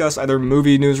have to discuss, either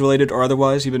movie news related or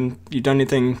otherwise? You done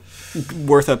anything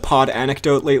worth a pod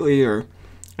anecdote lately or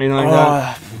anything like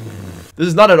that? This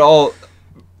is not at all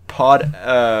pod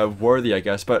worthy, I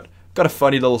guess, but got a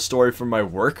funny little story from my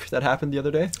work that happened the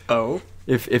other day. Oh.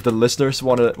 If the listeners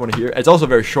want to hear, it's also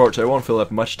very short, so it won't fill up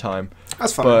much time.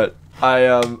 That's fine. But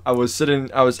I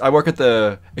work at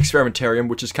the experimentarium,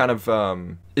 which is kind of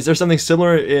is there something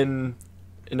similar in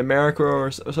America or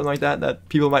something like that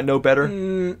people might know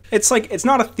better? It's like, it's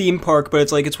not a theme park, but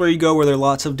it's where you go where there are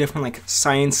lots of different like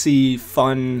sciencey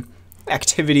fun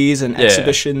activities and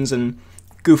exhibitions and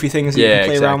goofy things that you can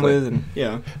play around with, and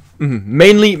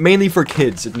mainly for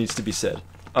kids, it needs to be said.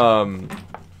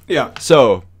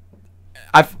 So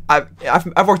I've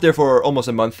worked there for almost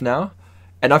a month now,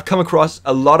 and I've come across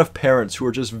a lot of parents who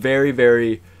are just very,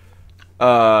 very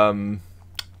not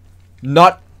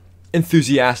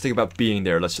enthusiastic about being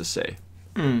there, let's just say.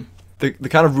 The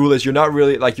kind of rule is you're not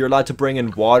really, like, you're allowed to bring in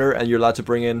water and you're allowed to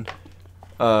bring in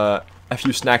a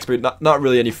few snacks, but not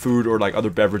really any food or like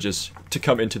other beverages to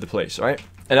come into the place, right?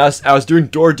 And I was doing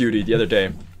door duty the other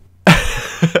day,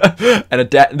 and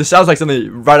this sounds like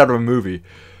something right out of a movie,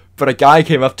 but a guy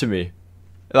came up to me,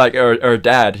 like, or a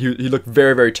dad. He looked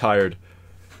very, very tired,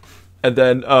 and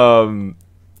then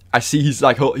I see he's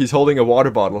holding a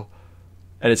water bottle,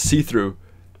 and it's see-through,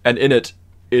 and in it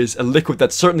is a liquid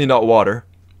that's certainly not water,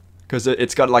 because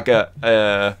it's got like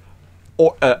an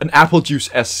apple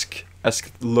juice-esque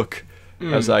look.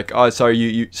 I was like, oh, sorry,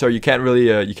 you can't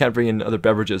really you can't bring in other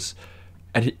beverages,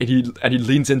 and he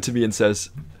leans into me and says,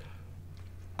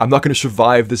 I'm not going to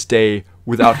survive this day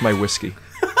without my whiskey.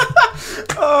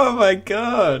 Oh my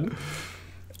god.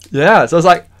 Yeah, so I was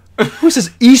like, who's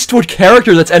this Eastwood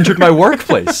character that's entered my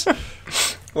workplace?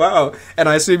 Wow. And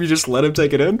I assume you just let him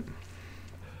take it in?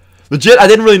 Legit, I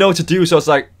didn't really know what to do, so I was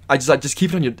like, I just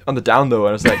keep it on the down low, and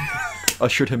I was like, I'll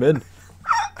shoot him in.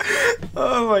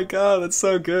 Oh my god, that's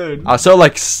so good. I was so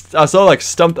like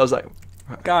stumped. I was like,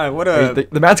 God, what a...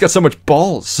 The man's got so much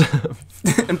balls.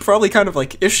 And probably kind of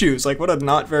like issues. Like, what a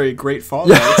not very great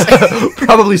father. Yeah.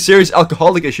 Probably serious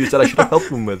alcoholic issues that I should have helped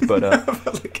him with, but...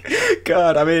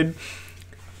 God, I mean...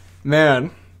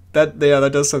 Man, that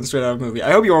does sound straight out of a movie.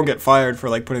 I hope you won't get fired for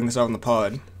like putting this out on the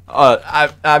pod.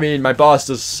 I mean, my boss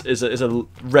is a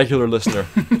regular listener.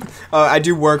 I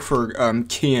do work for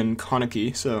Cian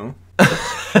Konecki, so...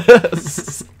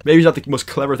 Maybe it's not the most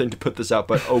clever thing to put this out,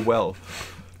 but oh well.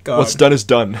 God. What's done is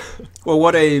done. Well,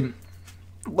 what a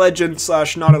legend /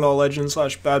 not at all legend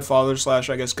 / bad father /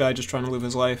 I guess guy just trying to live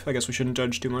his life. I guess we shouldn't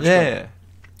judge too much. Yeah.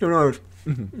 Who knows?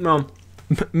 Mm-hmm. No.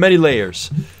 Many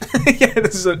layers. Yeah,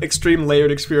 this is an extreme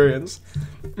layered experience.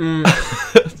 Well,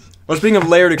 speaking of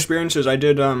layered experiences, I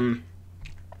did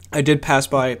pass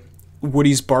by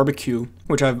Woody's Barbecue,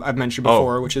 which I've mentioned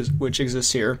before, which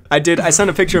exists here. I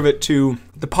sent a picture of it to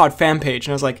the pod fan page,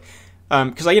 and I was like,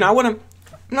 because I'm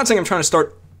not saying I'm trying to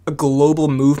start a global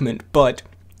movement, but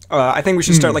I think we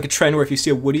should start like a trend where if you see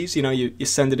a Woody's, you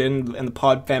send it in, and the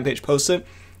pod fan page posts it.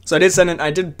 So I did send it. I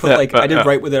did put I did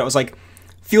write with it. I was like,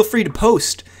 feel free to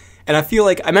post, and I feel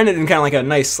like I meant it in kind of like a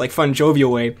nice, like fun,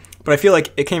 jovial way. But I feel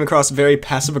like it came across very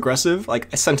passive aggressive. Like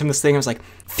I sent him this thing. I was like,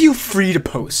 feel free to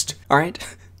post. All right.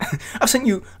 I've sent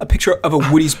you a picture of a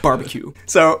Woody's Barbecue.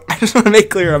 So I just want to make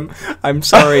clear I'm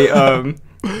sorry,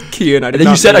 Cian. And then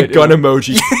you said a gun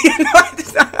emoji.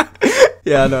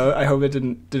 Yeah, no, I hope it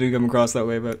didn't come across that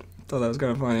way, but I thought that was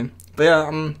kind of funny. But yeah,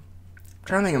 I'm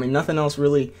trying to think. I mean, nothing else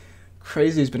really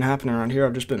crazy has been happening around here.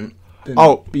 I've just been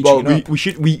beaching it up.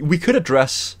 We could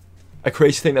address a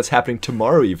crazy thing that's happening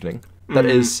tomorrow evening. That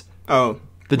is the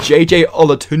JJ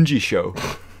Olatunji show.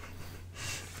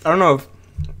 I don't know if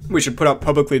we should put out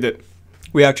publicly that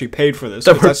we actually paid for this.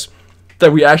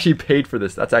 That we actually paid for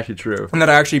this. That's actually true. And that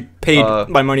I actually paid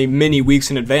my money many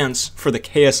weeks in advance for the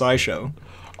KSI show.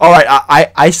 All right,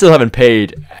 I still haven't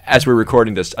paid as we're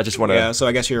recording this. I just want to. Yeah, so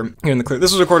I guess you're in the clear.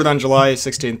 This was recorded on July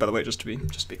 16th, by the way, just to be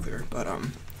clear. But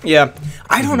yeah,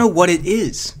 I don't know what it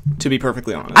is, to be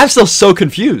perfectly honest. I'm still so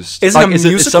confused. Is it a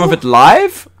musical? Is some of it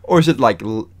live, or is it like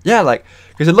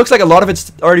because it looks like a lot of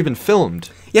it's already been filmed.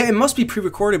 Yeah, it must be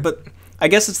pre-recorded, but I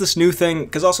guess it's this new thing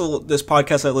because also this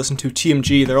podcast I listen to,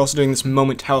 TMG, they're also doing this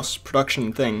Moment House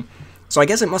production thing. So I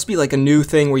guess it must be like a new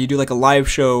thing where you do like a live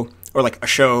show or like a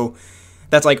show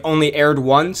that's like only aired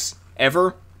once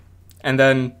ever, and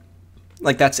then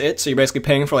like that's it. So you're basically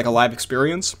paying for like a live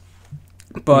experience.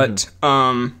 But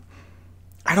I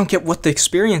don't get what the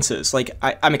experience is. Like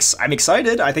I'm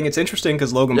excited. I think it's interesting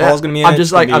because Logan Paul's gonna be in it. I'm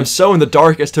just like I'm so in the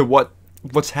dark as to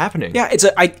what's happening. Yeah, it's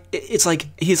like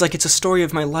he's like it's a story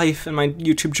of my life and my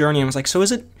YouTube journey. And I was like, so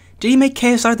is it? Did he make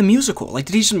KSI the musical? Like,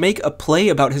 did he just make a play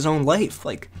about his own life?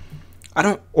 Like, I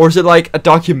don't. Or is it like a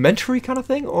documentary kind of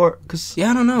thing? Or because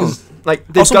I don't know. Like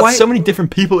they've Also, got so many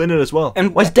different people in it as well.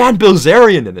 And why is Dan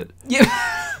Bilzerian in it? Yeah.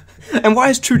 And why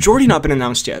has True Geordie not been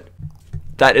announced yet?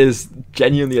 That is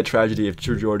genuinely a tragedy if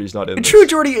True Geordie's not in it. True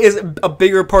Geordie is a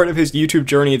bigger part of his YouTube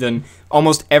journey than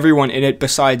almost everyone in it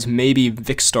besides maybe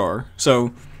Vicstar.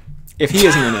 So if he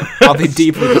isn't in it, I'll be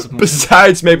deeply disappointed.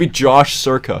 Besides maybe Josh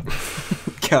Circa.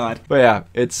 God. But yeah,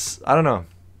 I don't know.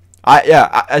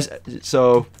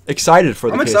 So excited for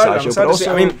the KSI show, but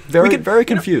also very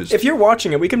confused. If you're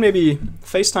watching it, we can maybe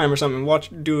FaceTime or something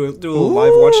and do a little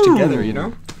live watch together, you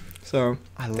know? So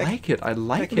I like it.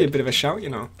 That could be a bit of a shout, you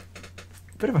know.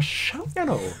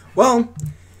 Well,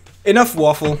 enough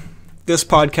waffle. This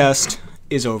podcast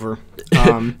is over.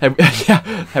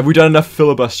 Have we done enough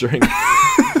filibustering?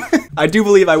 I do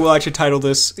believe I will actually title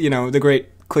this, you know, the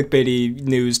great clickbaity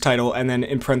news title, and then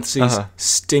in parentheses,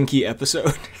 stinky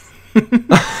episode.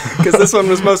 Because this one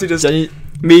was mostly just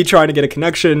me trying to get a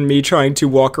connection, me trying to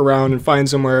walk around and find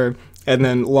somewhere, and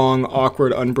then long,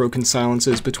 awkward, unbroken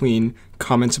silences between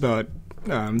comments about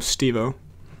Steve-O.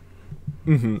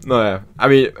 No, yeah. I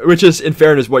mean, which is, in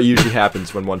fairness, what usually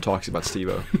happens when one talks about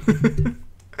Steve-O.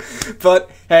 But,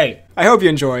 hey, I hope you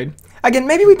enjoyed. Again,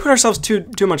 maybe we put ourselves too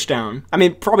much down. I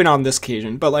mean, probably not on this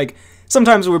occasion, but, like,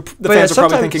 sometimes the fans are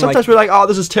probably thinking, sometimes we're like, oh,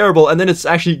 this is terrible, and then it's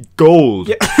actually gold.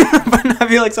 Yeah, but I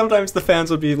feel like sometimes the fans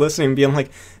would be listening and being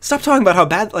like, stop talking about how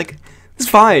bad, like, it's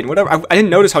fine, whatever. I didn't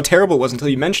notice how terrible it was until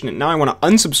you mentioned it. Now I want to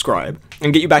unsubscribe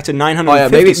and get you back to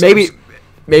 950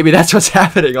 Maybe that's what's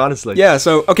happening, honestly. Yeah,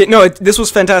 so, okay, no, this was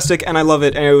fantastic, and I love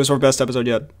it, and it was our best episode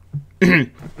yet.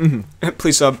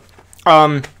 Please sub.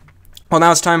 Well,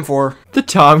 now it's time for... the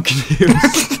Tom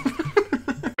Cnews.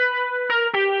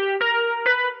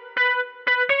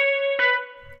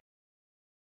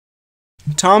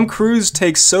 Tom Cruise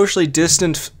takes socially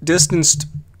distanced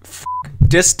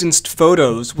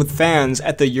photos with fans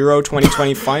at the Euro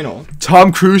 2020 final.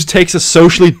 Tom Cruise takes a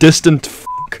socially distant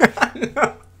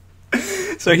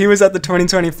So he was at the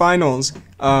 2020 finals.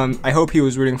 I hope he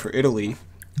was rooting for Italy.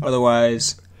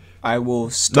 Otherwise, I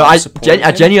will stop supporting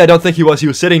him. I don't think he was. He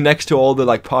was sitting next to all the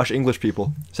like posh English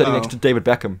people. Sitting next to David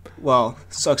Beckham. Well,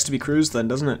 sucks to be Cruise then,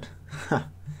 doesn't it?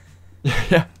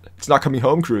 Yeah, it's not coming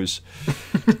home, Cruise.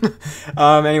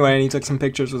 Anyway, and he took some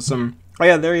pictures with some... Oh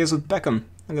yeah, there he is with Beckham.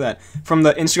 Look at that. From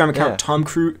the Instagram account,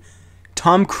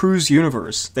 Tom Cruise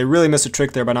Universe. They really missed a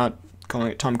trick there by not calling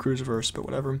it Tom Cruiseverse, but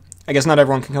whatever. I guess not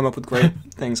everyone can come up with great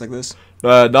things like this.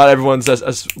 Not everyone's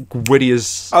as witty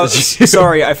as... Oh,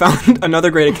 sorry, I found another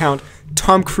great account.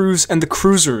 Tom Cruise and the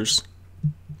Cruisers.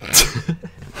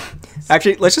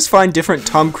 Actually, let's just find different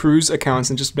Tom Cruise accounts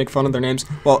and just make fun of their names.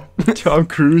 Well, Tom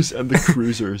Cruise and the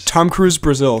Cruisers. Tom Cruise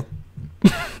Brazil.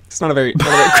 It's not a very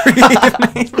creative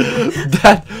name.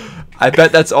 I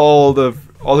bet that's all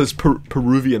his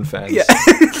Peruvian fans. Yeah.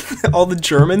 All the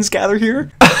Germans gather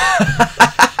here.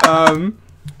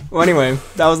 Well, anyway,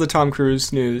 that was the Tom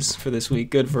Cruise news for this week.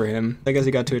 Good for him. I guess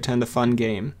he got to attend a fun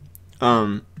game.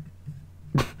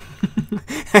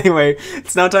 Anyway,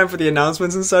 it's now time for the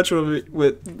announcements and such,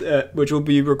 which will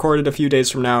be recorded a few days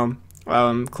from now,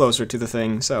 closer to the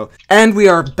thing. And we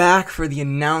are back for the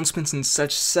announcements and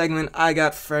such segment. I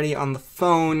got Freddy on the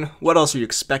phone. What else are you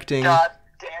expecting? God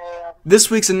damn.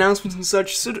 This week's announcements and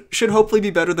such should hopefully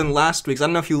be better than last week's. I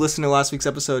don't know if you listened to last week's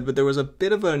episode, but there was a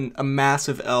bit of a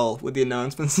massive L with the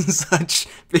announcements and such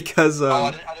because... I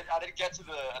didn't get to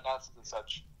the announcements and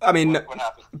such. I mean, what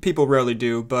happened? People rarely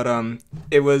do, but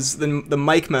it was the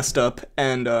mic messed up,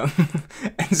 and and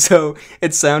so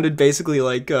it sounded basically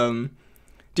like... do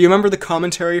you remember the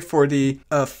commentary for the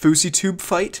FouseyTube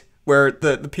fight? where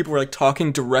the people were like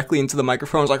talking directly into the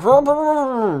microphones, like. What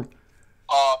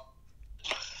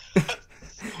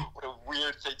a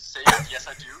weird thing to say. Yes,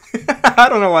 I do. I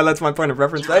don't know why that's my point of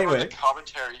reference. Do you remember Anyway, the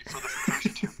commentary for the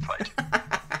FusiTube fight?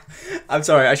 I'm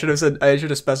sorry. I should have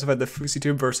specified the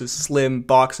FusiTube versus Slim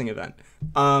boxing event.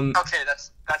 Okay,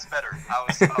 that's better. I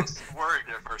was worried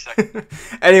there for a second.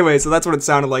 Anyway, so that's what it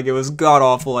sounded like. It was god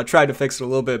awful. I tried to fix it a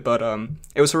little bit, but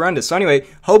it was horrendous. So anyway,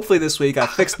 hopefully this week I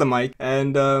fixed the mic,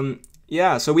 and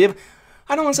yeah. So we have.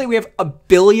 I don't want to say we have a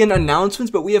billion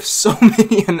announcements, but we have so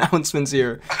many announcements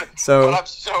here. So But I'm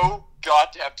so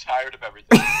goddamn tired of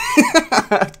everything.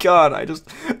 God, I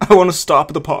want to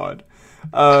stop the pod.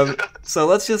 So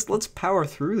let's power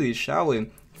through these, shall we?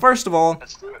 First of all,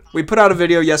 Let's do it. we put out a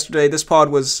video yesterday. This pod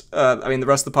was, the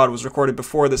rest of the pod was recorded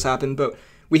before this happened, but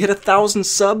we hit 1,000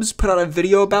 subs, put out a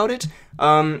video about it.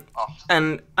 And,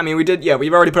 I mean,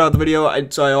 we've already put out the video,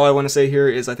 so all I want to say here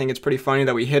is I think it's pretty funny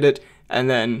that we hit it, and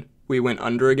then we went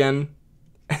under again.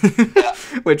 Yeah.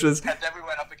 Which was, And then we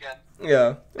went up again.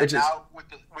 yeah. And now with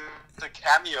the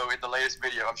cameo in the latest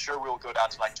video, I'm sure we'll go down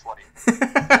to like 20.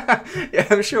 Yeah,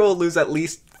 I'm sure we'll lose at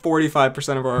least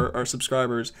 45% of our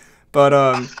subscribers. But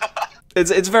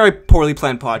it's very poorly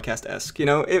planned podcast-esque, you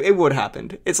know? It would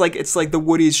happen. It's like the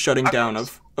Woody's shutting down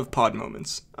of pod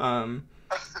moments.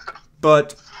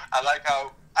 But I like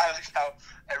how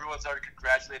everyone started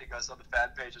congratulating us on the fan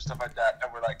page and stuff like that,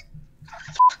 and we're like,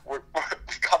 we've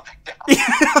gone back down. yeah,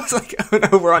 I was like, oh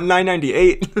no, we're on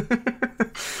 998.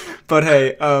 But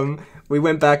hey, we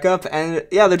went back up, and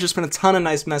yeah, there's just been a ton of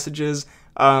nice messages.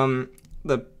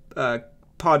 The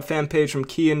pod fan page from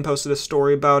Kian posted a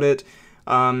story about it.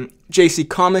 JC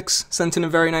Comics sent in a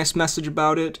very nice message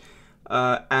about it,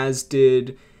 as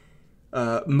did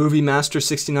Movie Master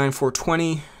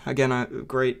 69420. Again, a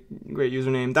great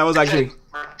username. That was actually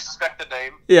Respect the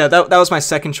name. yeah, that was my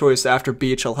second choice after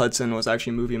BHL Hudson was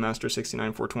actually Movie Master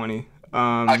 69420.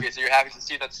 Okay, so you're happy to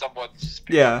see that someone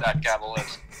Yeah. that gavel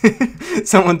is.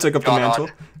 Someone took up the Gone mantle.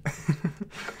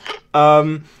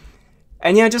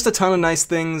 And yeah, just a ton of nice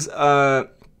things. I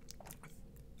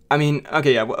mean,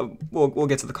 okay, yeah, we'll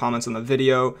get to the comments on the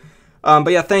video.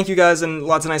 But yeah, thank you guys, and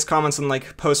lots of nice comments and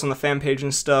like posts on the fan page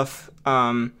and stuff.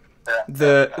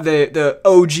 The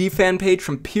OG fan page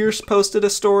from Pierce posted a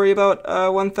story about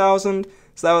 1,000.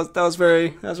 So that was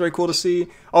very cool to see.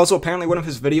 Also, apparently one of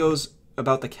his videos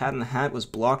about the Cat in the Hat was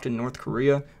blocked in North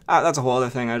Korea. That's a whole other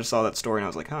thing. I just saw that story and I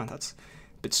was like, huh, that's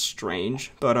a bit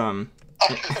strange. But Kind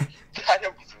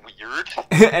of weird.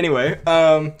 anyway,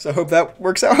 so I hope that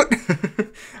works out.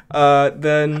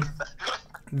 Then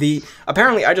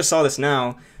apparently I just saw this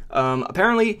now.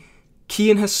 Apparently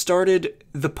Kian has started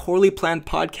the Poorly Planned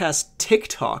Podcast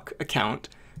TikTok account,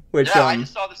 which Yeah, I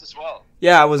just saw this as well.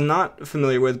 yeah, I was not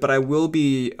familiar with, but I will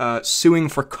be suing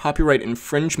for copyright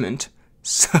infringement.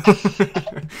 So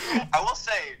I will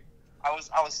say, I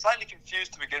was slightly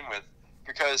confused to begin with,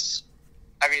 because,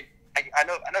 I mean, I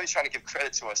know he's trying to give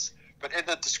credit to us, but in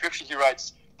the description he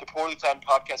writes, the Poorly Planned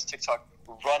Podcast TikTok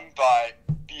run by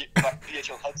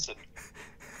BHL Hudson.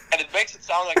 And it makes it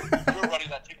sound like we're running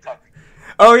that TikTok.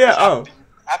 oh yeah,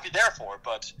 Happy there for,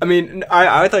 but I mean,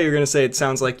 I thought you were gonna say it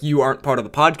sounds like you aren't part of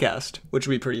the podcast, which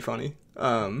would be pretty funny.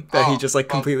 That he just like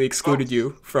completely excluded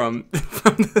you from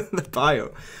the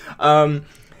bio.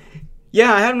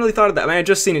 Yeah, I hadn't really thought of that. I mean, I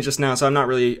just seen it just now, so I'm not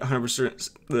really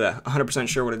 100%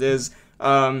 sure what it is.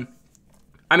 I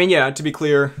mean, yeah, to be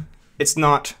clear, it's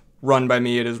not run by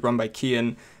me. It is run by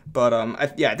Kian. But I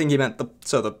think he meant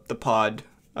the pod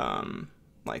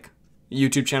like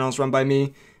YouTube channel is run by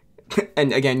me.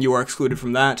 And again, you are excluded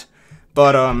from that.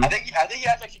 But I think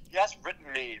he has written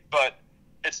me, but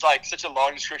it's like such a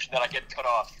long description that I get cut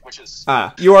off, which is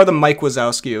you are the Mike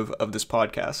Wazowski of this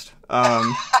podcast.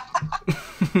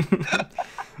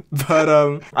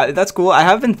 But that's cool. I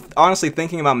have been honestly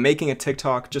thinking about making a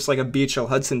TikTok, just like a BHL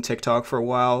Hudson TikTok, for a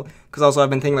while, because also I've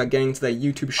been thinking about getting into that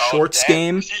YouTube Shorts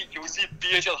game. Can we see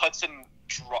BHL Hudson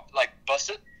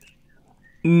bust it?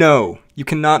 No, you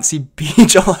cannot see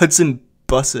BHL Hudson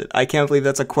bust it. I can't believe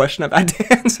that's a question I've had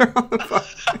to answer on the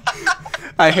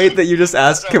podcast. I hate that you just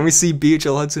asked, can we see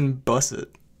BHL Hudson bust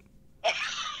it?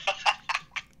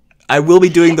 I will be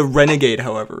doing the Renegade,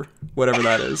 however, whatever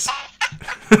that is.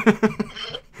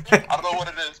 I don't know what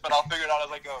it is, but I'll figure it out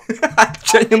as I go.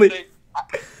 Genuinely.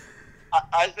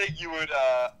 I think you would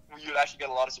actually get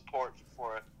a lot of support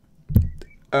for it.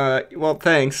 Well,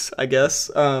 thanks, I guess.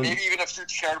 Maybe even a few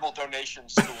charitable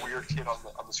donations to the weird kid on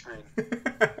the screen.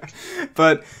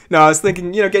 But no, I was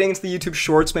thinking, getting into the YouTube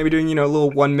Shorts, maybe doing, a little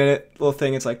 1 minute little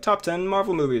thing. It's like top 10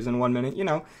 Marvel movies in 1 minute,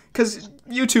 because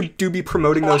YouTube do be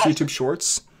promoting those YouTube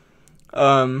Shorts.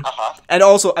 And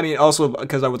also, I mean, also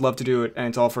because I would love to do it, and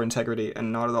it's all for integrity,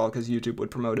 and not at all because YouTube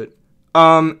would promote it.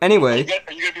 Anyway.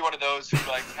 Are you gonna be one of those who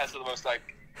like has the most like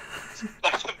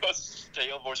the most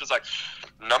stale voices, like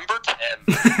number 10,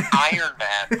 Iron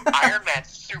Man. Iron Man's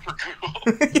super cool.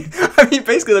 I mean,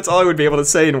 basically that's all I would be able to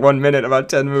say in 1 minute about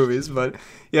 10 movies. But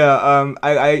yeah,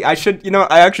 I should,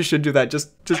 I actually should do that.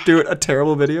 Just do a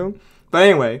terrible video. But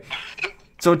anyway.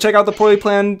 So check out the Poorly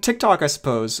Planned TikTok, I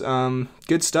suppose.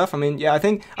 Good stuff. I mean, yeah, I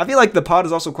feel like the pod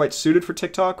is also quite suited for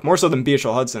TikTok, more so than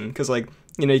BHL Hudson, because like,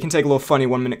 you can take a little funny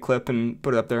 1 minute clip and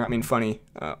put it up there. I mean, funny,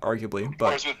 arguably, but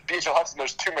whereas with BHL Hudson,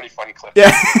 there's too many funny clips.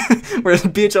 Yeah. Whereas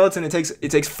BHL Hudson,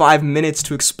 it takes 5 minutes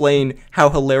to explain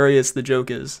how hilarious the joke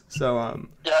is. So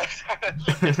yeah,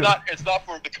 it's not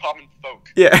for the common folk.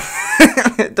 Yeah,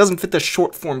 it doesn't fit the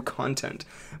short form content.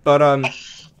 But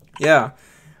yeah.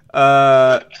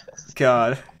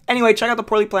 God. Anyway, check out the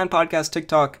Poorly Planned Podcast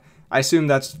TikTok. I assume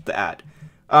that's the ad.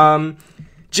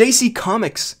 JC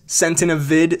Comics sent in a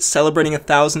vid celebrating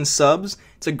 1,000 subs.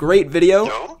 It's a great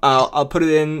video. I'll put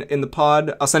it in the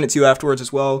pod. I'll send it to you afterwards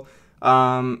as well.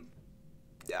 I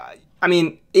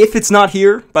mean, if it's not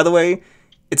here, by the way,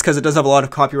 it's because it does have a lot of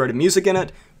copyrighted music in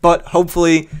it. But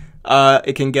hopefully,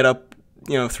 it can get up,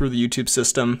 through the YouTube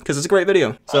system because it's a great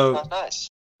video. So that's nice.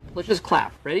 Let's just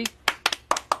clap. Ready?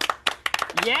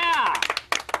 Yeah!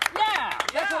 Yeah!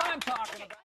 That's what I'm talking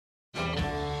about.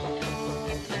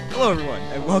 Hello, everyone,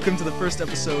 and welcome to the first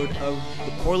episode of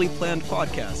the Poorly Planned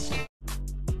Podcast.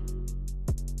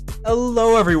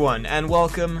 Hello, everyone, and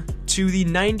welcome to the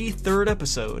 93rd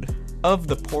episode of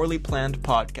the Poorly Planned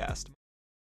Podcast.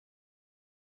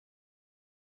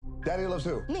 Daddy loves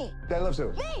who? Me. Daddy loves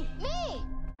who? Me!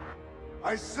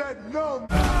 I said no!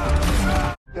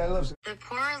 Daddy loves The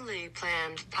Poorly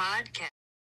Planned Podcast.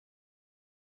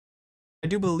 I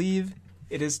do believe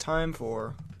it is time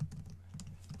for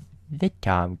the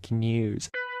Cnews.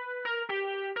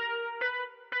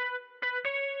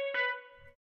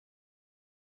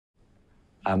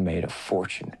 I made a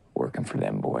fortune working for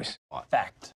them boys.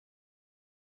 Fact.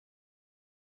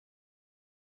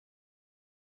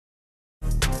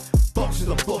 Boxes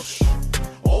of bush,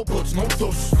 all buds, no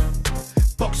dust.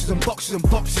 Boxes and boxes and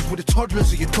boxes with the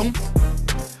toddlers of your tongue.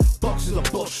 Boxes of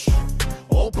bush,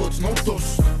 all buds, no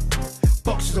dust.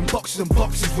 Boxes and boxes and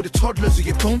boxes with the toddlers of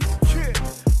your tongue.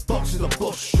 Boxes of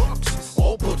bush,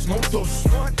 all buds, no dust.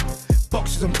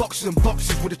 Boxes and boxes and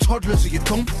boxes with the toddlers of your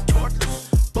tongue.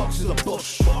 Boxes of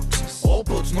bush, all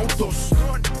buds, no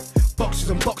dust. Boxes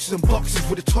and boxes and boxes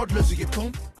with the toddlers of your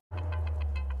tongue.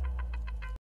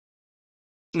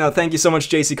 No, thank you so much,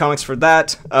 JC Comics, for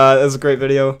that. That was a great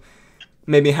video.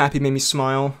 Made me happy, made me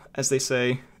smile, as they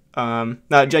say.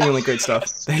 No, genuinely great stuff.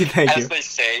 Thank you. As they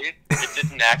say, it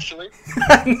didn't actually.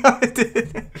 No, it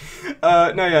did.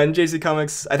 No, yeah, and JC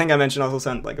Comics, I think I mentioned, also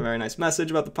sent like a very nice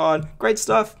message about the pod. Great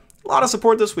stuff. A lot of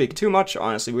support this week. Too much,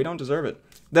 honestly. We don't deserve it.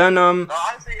 Then, No,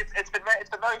 honestly, it's been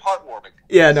very heartwarming.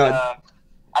 Yeah, no.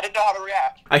 I didn't know how to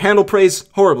react. I handle praise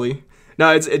horribly.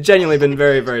 No, it's genuinely been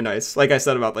very, very nice. Like I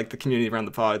said about like the community around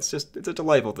the pod, it's a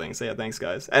delightful thing. So yeah, thanks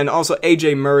guys. And also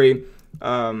AJ Murray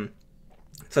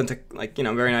sent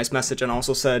a very nice message and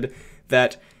also said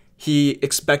that he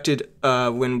expected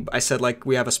when I said like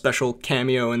we have a special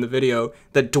cameo in the video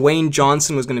that Dwayne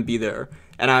Johnson was going to be there.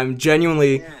 And I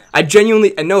genuinely,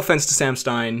 and no offense to Sam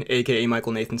Stein, aka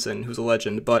Michael Nathanson, who's a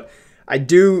legend, but I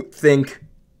do think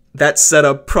that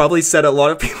setup probably set a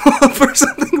lot of people up for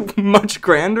something much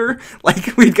grander.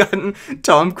 Like we'd gotten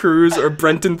Tom Cruise or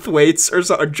Brenton Thwaites or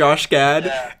Josh Gad,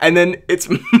 and then it's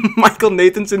Michael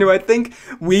Nathanson, who I think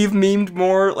we've memed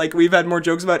more, like we've had more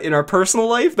jokes about in our personal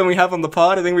life than we have on the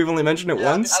pod. I think we've only mentioned it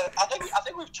once. I think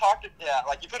we've talked it. Yeah,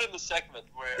 like you put in the segment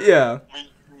where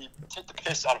we take the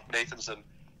piss out of Nathanson,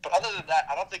 but other than that,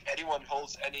 I don't think anyone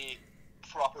holds any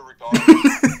proper regard.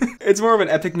 It's more of an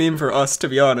epic meme for us, to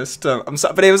be honest. I'm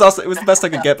sorry, but it was the best I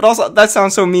could get. But also, that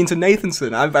sounds so mean to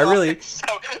Nathanson. I really. So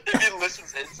if he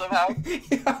listens in somehow,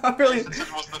 yeah, I really.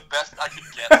 Nathanson was the best I could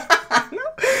get.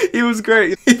 He was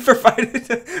great. He provided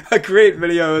a great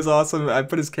video. It was awesome. I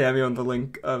put his cameo in the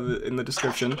link in the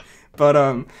description. But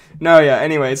no, yeah.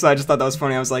 Anyway, so I just thought that was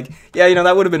funny. I was like, yeah,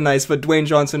 that would have been nice. But Dwayne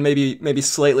Johnson maybe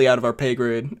slightly out of our pay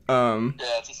grade. Yeah,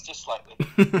 just slightly.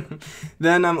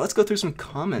 Then let's go through some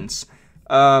comments.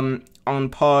 On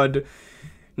pod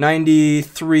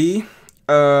 93.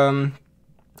 Let's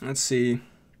see.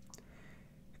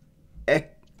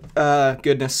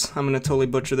 Goodness, I'm gonna totally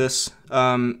butcher this.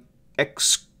 How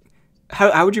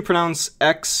would you pronounce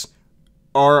Xristos?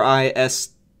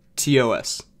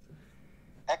 Xristos.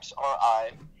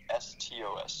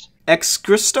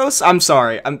 Xristos? I'm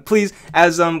sorry. Please,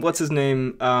 as what's his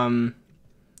name?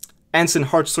 Anson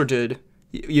Hartzler did.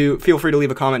 You feel free to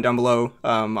leave a comment down below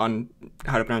on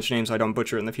how to pronounce your name so I don't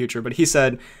butcher it in the future. But he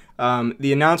said,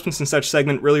 the announcements and such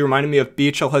segment really reminded me of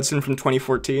BHL Hudson from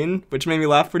 2014, which made me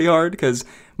laugh pretty hard because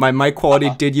my mic quality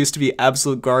did used to be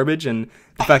absolute garbage, and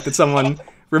the fact that someone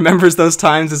remembers those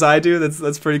times as I do,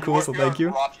 that's pretty cool. So thank you.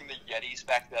 Rocking the Yetis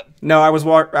back then. No, I was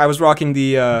rocking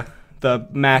the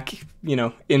Mac,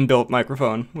 inbuilt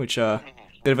microphone, which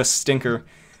bit of a stinker.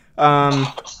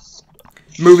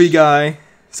 Movie guy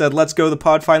said, let's go, the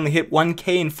pod finally hit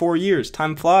 1K in 4 years.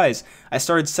 Time flies. I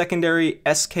started secondary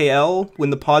SKL when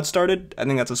the pod started. I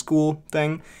think that's a school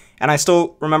thing. And I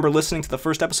still remember listening to the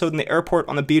first episode in the airport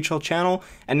on the BHL channel,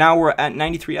 and now we're at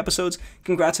 93 episodes.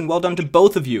 Congrats and well done to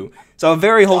both of you. So a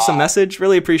very wholesome message.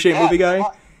 Really appreciate Movie Guy.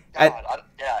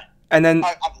 And then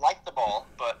I've liked them all,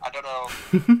 but I don't know.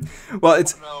 Well, I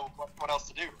don't know what else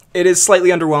to do. It is slightly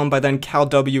underwhelmed by then Cal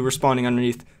W responding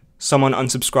underneath, someone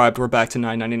unsubscribed, we're back to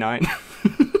 $9.99.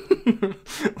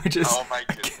 Which is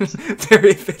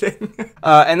very fitting.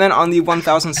 And then on the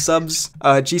 1,000 subs,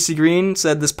 GC Green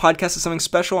said, this podcast is something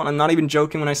special, and I'm not even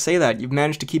joking when I say that. You've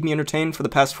managed to keep me entertained for the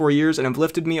past 4 years and have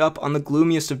lifted me up on the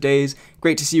gloomiest of days.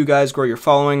 Great to see you guys grow your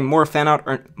following. More fan art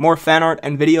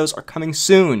and videos are coming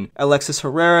soon. Alexis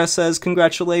Herrera says,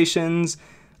 congratulations.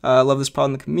 Love this pod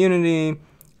in the community.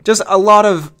 Just a lot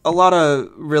of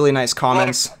really nice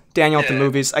comments. Daniel at the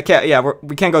movies.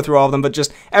 we can't go through all of them, but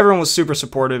just everyone was super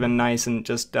supportive and nice, and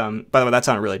just by the way, that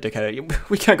sounded really dickheaded.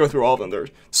 We can't go through all of them. There's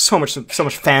so much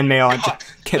fan mail. My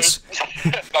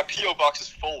PO box is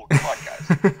full. Come on,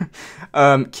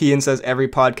 guys. Kian says every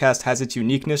podcast has its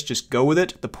uniqueness. Just go with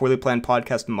it. The Poorly Planned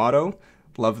Podcast motto.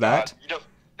 Love that.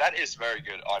 That is very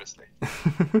good, honestly.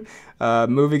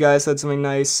 Movie guy said something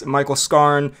nice. Michael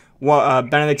Scarn.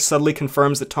 Benedict subtly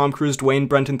confirms that Tom Cruise, Dwayne,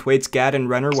 Brenton Thwaites, Gad, and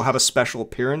Renner will have a special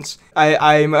appearance.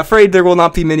 I'm afraid there will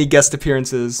not be many guest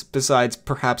appearances besides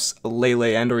perhaps a Lele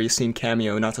and or Yassine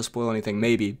cameo, not to spoil anything,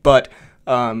 maybe. But,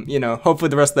 hopefully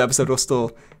the rest of the episode will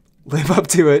still live up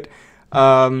to it.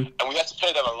 And we have to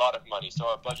pay them a lot of money, so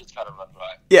our budget's kind of run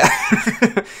dry.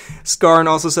 Yeah. Scarn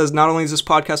also says, not only is this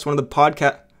podcast one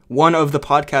of the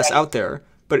podcasts out there,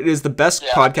 but it is the best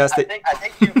podcast. I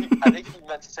think you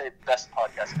meant to say best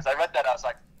podcast, because I read that, I was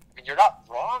like, you're not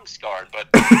wrong, Scarn, but...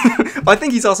 I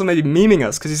think he's also maybe memeing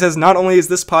us, because he says, not only is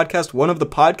this podcast one of the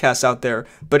podcasts out there,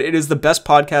 but it is the best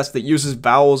podcast that uses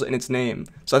vowels in its name.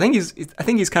 So I think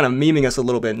he's kind of memeing us a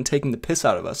little bit and taking the piss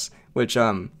out of us, which,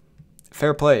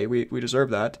 fair play, we deserve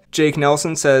that. Jake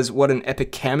Nelson says, what an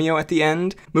epic cameo at the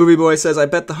end. Movie Boy says, I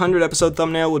bet the 100 episode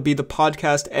thumbnail would be the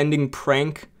podcast ending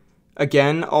prank.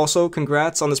 Again, also,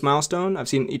 congrats on this milestone. I've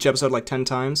seen each episode like 10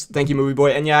 times. Thank you, Movie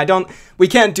Boy. And yeah, we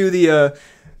can't do the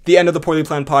end of the Poorly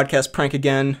Planned Podcast prank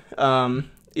again,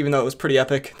 even though it was pretty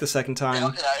epic the second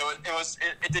time.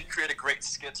 It did create a great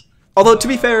skit. Although, to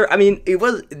be fair, I mean,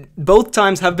 both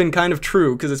times have been kind of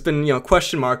true, because it's been,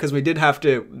 question mark, because we did have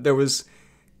to, there's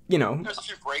a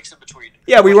few breaks in between.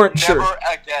 Yeah, we weren't sure. Never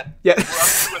again. Yeah. We're up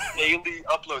to a daily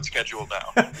upload schedule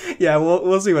now. Yeah,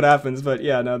 we'll see what happens, but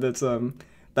yeah, no,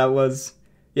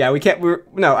 we can't,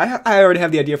 I already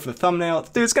have the idea for the thumbnail.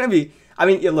 Dude, it's gonna be, I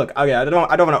mean, look, okay, I don't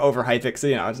want to overhype it, because,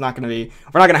 it's not gonna be,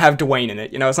 we're not gonna have Dwayne in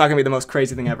it, it's not gonna be the most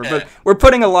crazy thing ever, but we're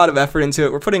putting a lot of effort into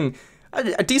it, we're putting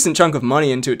a decent chunk of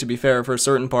money into it, to be fair, for a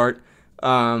certain part.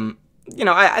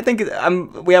 I think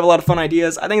we have a lot of fun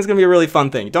ideas. I think it's gonna be a really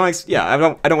fun thing. I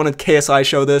don't want to KSI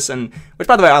show this, and which,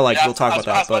 by the way, I like. We'll talk about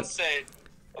that. I was about to say,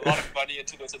 a lot of money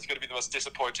into this. It's gonna be the most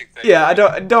disappointing thing. Yeah, I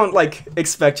don't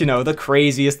expect the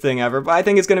craziest thing ever, but I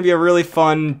think it's gonna be a really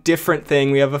fun, different thing.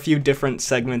 We have a few different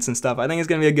segments and stuff. I think it's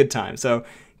gonna be a good time. So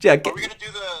yeah. Are we gonna do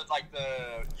the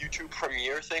YouTube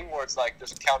premiere thing where it's like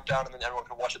there's a countdown and then everyone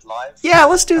can watch it live? Yeah,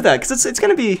 let's do that, because it's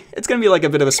gonna be like a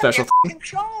bit of a special thing.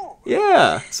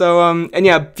 Yeah. So and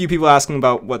yeah, a few people asking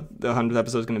about what the 100th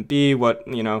episode is gonna be, what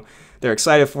they're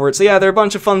excited for it. So yeah, there are a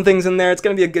bunch of fun things in there. It's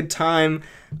gonna be a good time.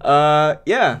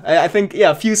 I think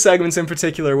a few segments in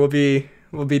particular will be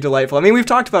delightful. I mean, we've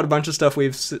talked about a bunch of stuff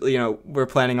we're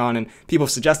planning on, and people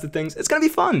have suggested things. It's gonna be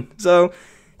fun. So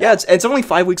yeah, it's only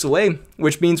 5 weeks away,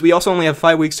 which means we also only have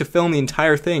 5 weeks to film the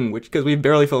entire thing, because we've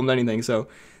barely filmed anything. So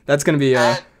that's gonna be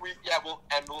we'll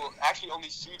actually only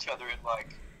see each other in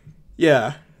like.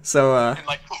 Yeah. So in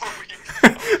like 4 weeks.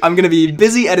 I'm gonna be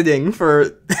busy editing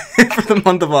for the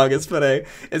month of August, but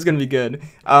it's gonna be good.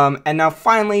 And now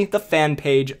finally, the fan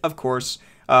page, of course.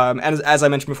 And as I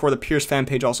mentioned before, the Pierce fan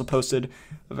page also posted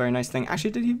a very nice thing.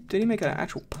 Actually, did he make an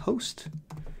actual post?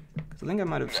 Because I think I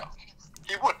might have. No,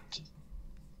 he wouldn't.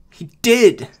 He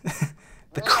did.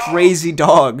 The crazy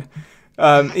dog.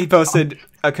 He posted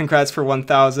a congrats for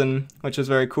 1,000, which was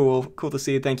very cool. Cool to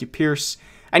see. Thank you, Pierce.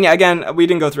 And yeah, again, we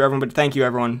didn't go through everyone, but thank you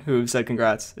everyone who said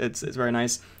congrats. It's very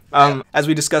nice. As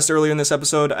we discussed earlier in this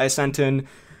episode, I sent in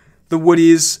the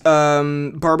Woody's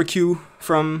barbecue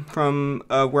from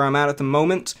where I'm at the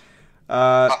moment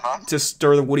to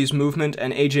stir the Woody's movement,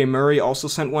 and AJ Murray also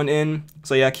sent one in.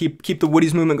 So yeah, keep the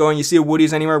Woody's movement going. You see a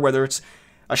Woody's anywhere, whether it's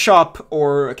a shop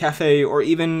or a cafe or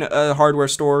even a hardware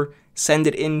store, send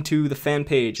it into the fan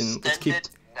page and let's keep it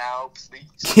now,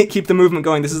 please. keep the movement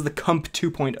going. This is the Cump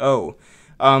 2.0.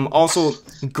 Also,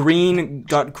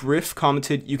 Green.Griff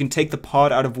commented, "You can take the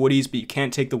pod out of Woody's, but you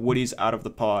can't take the Woody's out of the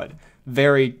pod."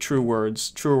 Very true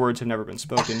words. Truer words have never been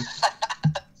spoken.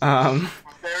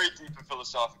 Very deep and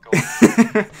philosophical.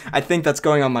 I think that's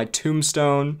going on my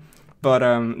tombstone. But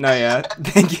no, yeah.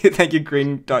 Thank you,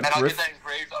 Green.Griff. And I'll get that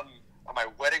engraved on my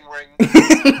wedding ring.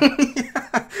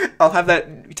 I'll have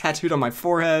that tattooed on my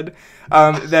forehead.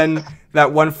 Then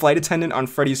that one flight attendant on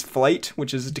Freddy's flight,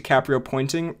 which is DiCaprio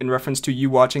pointing in reference to you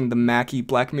watching the Mackie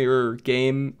Black Mirror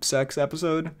game sex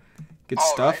episode. Good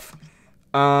stuff.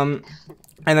 Right.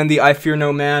 And then the I Fear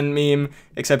No Man meme,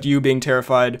 except you being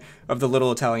terrified of the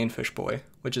little Italian fish boy,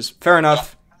 which is fair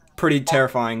enough, pretty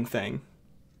terrifying thing.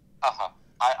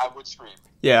 I would scream.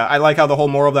 Yeah, I like how the whole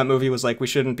moral of that movie was like, we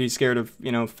shouldn't be scared of,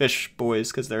 fish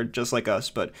boys because they're just like us,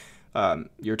 but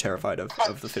you're terrified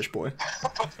of the fish boy.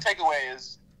 But the takeaway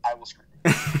is, I will scream.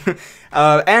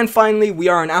 And finally, we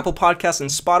are on Apple Podcasts and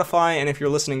Spotify, and if you're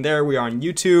listening there, we are on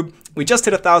YouTube. We just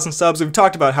hit 1,000 subs. We've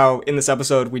talked about how in this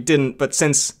episode we didn't, but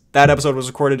since that episode was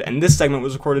recorded and this segment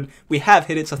was recorded, we have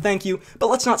hit it, so thank you. But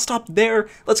let's not stop there.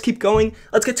 Let's keep going.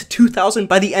 Let's get to 2,000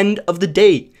 by the end of the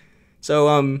day. So,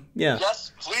 yeah.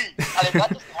 Yes, please. And if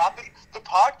that doesn't happen, the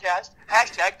podcast,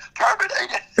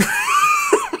 #terminated.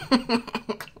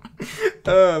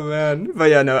 Oh, man. But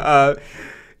yeah, no,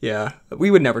 yeah,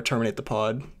 we would never terminate the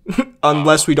pod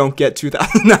unless we don't get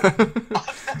 2,000.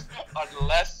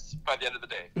 Unless by the end of the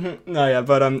day. No, yeah,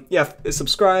 but yeah,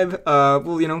 subscribe.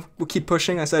 We'll keep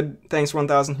pushing. I said thanks for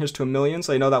 1,000. Here's to 1,000,000.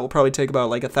 So that will probably take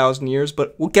about like 1,000 years,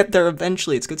 but we'll get there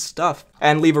eventually. It's good stuff.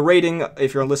 And leave a rating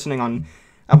if you're listening on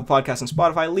Apple Podcasts and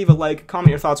Spotify. Leave a like. Comment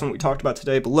your thoughts on what we talked about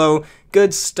today below.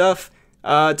 Good stuff.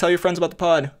 Tell your friends about the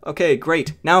pod. Okay,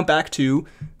 great. Now back to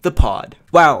the pod.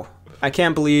 Wow. I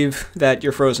can't believe that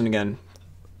you're frozen again.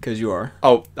 Because you are.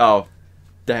 Oh,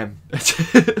 damn.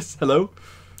 Hello?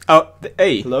 Oh,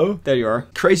 hey. Hello? There you are.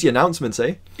 Crazy announcements,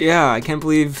 eh? Yeah, I can't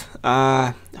believe,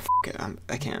 I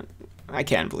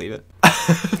can't believe it.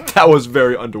 That was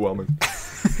very underwhelming.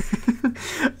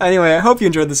 Anyway, I hope you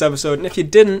enjoyed this episode, and if you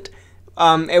didn't,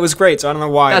 it was great, so I don't know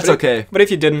why. That's okay. But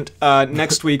if you didn't,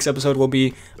 next week's episode will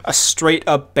be a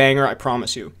straight-up banger, I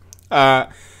promise you.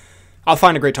 I'll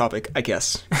find a great topic, I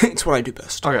guess. It's what I do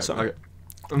best. Okay, so. okay.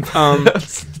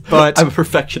 But I'm a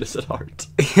perfectionist at heart.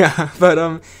 Yeah,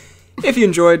 but if you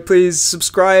enjoyed, please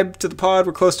subscribe to the pod.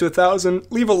 We're close to 1,000.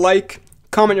 Leave a like.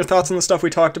 Comment your thoughts on the stuff we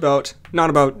talked about.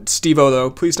 Not about Steve-O, though.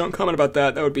 Please don't comment about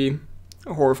that. That would be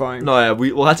horrifying. No, yeah,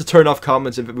 we'll have to turn off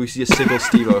comments if we see a single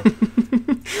Steve-O.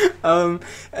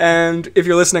 And if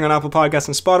you're listening on Apple Podcasts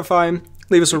and Spotify,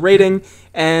 leave us a rating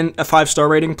and a 5-star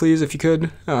rating, please, if you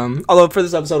could. Although for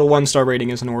this episode, a 1-star rating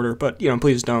is in order, but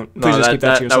please don't. Please just keep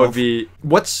that to yourself. That would be.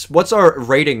 What's our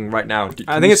rating right now?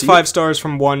 I think it's 5 stars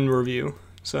from 1 review.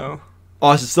 So.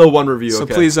 Oh, it's still 1 review. So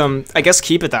okay. Please, I guess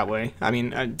keep it that way. I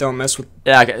mean, don't mess with.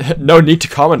 Yeah, okay. No need to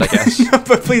comment, I guess.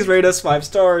 But please rate us 5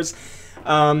 stars.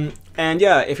 And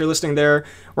yeah, if you're listening there,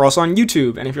 we're also on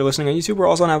YouTube. And if you're listening on YouTube, we're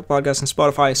also on Apple Podcasts and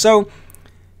Spotify. So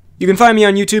you can find me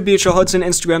on YouTube, BHL Hudson,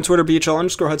 Instagram, Twitter,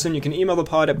 BHL_Hudson. You can email the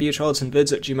pod at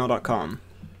bhlhudsonvids@gmail.com.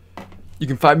 You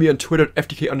can find me on Twitter at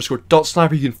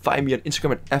FDK_.sniper. You can find me on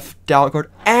Instagram at FDalgard.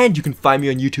 And you can find me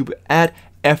on YouTube at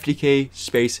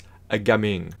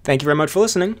FDK_Gaming. Thank you very much for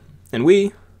listening. And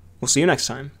we will see you next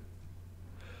time.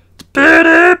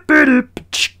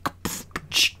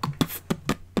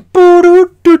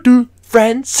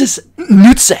 Francis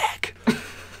Ngannou.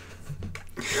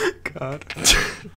 God.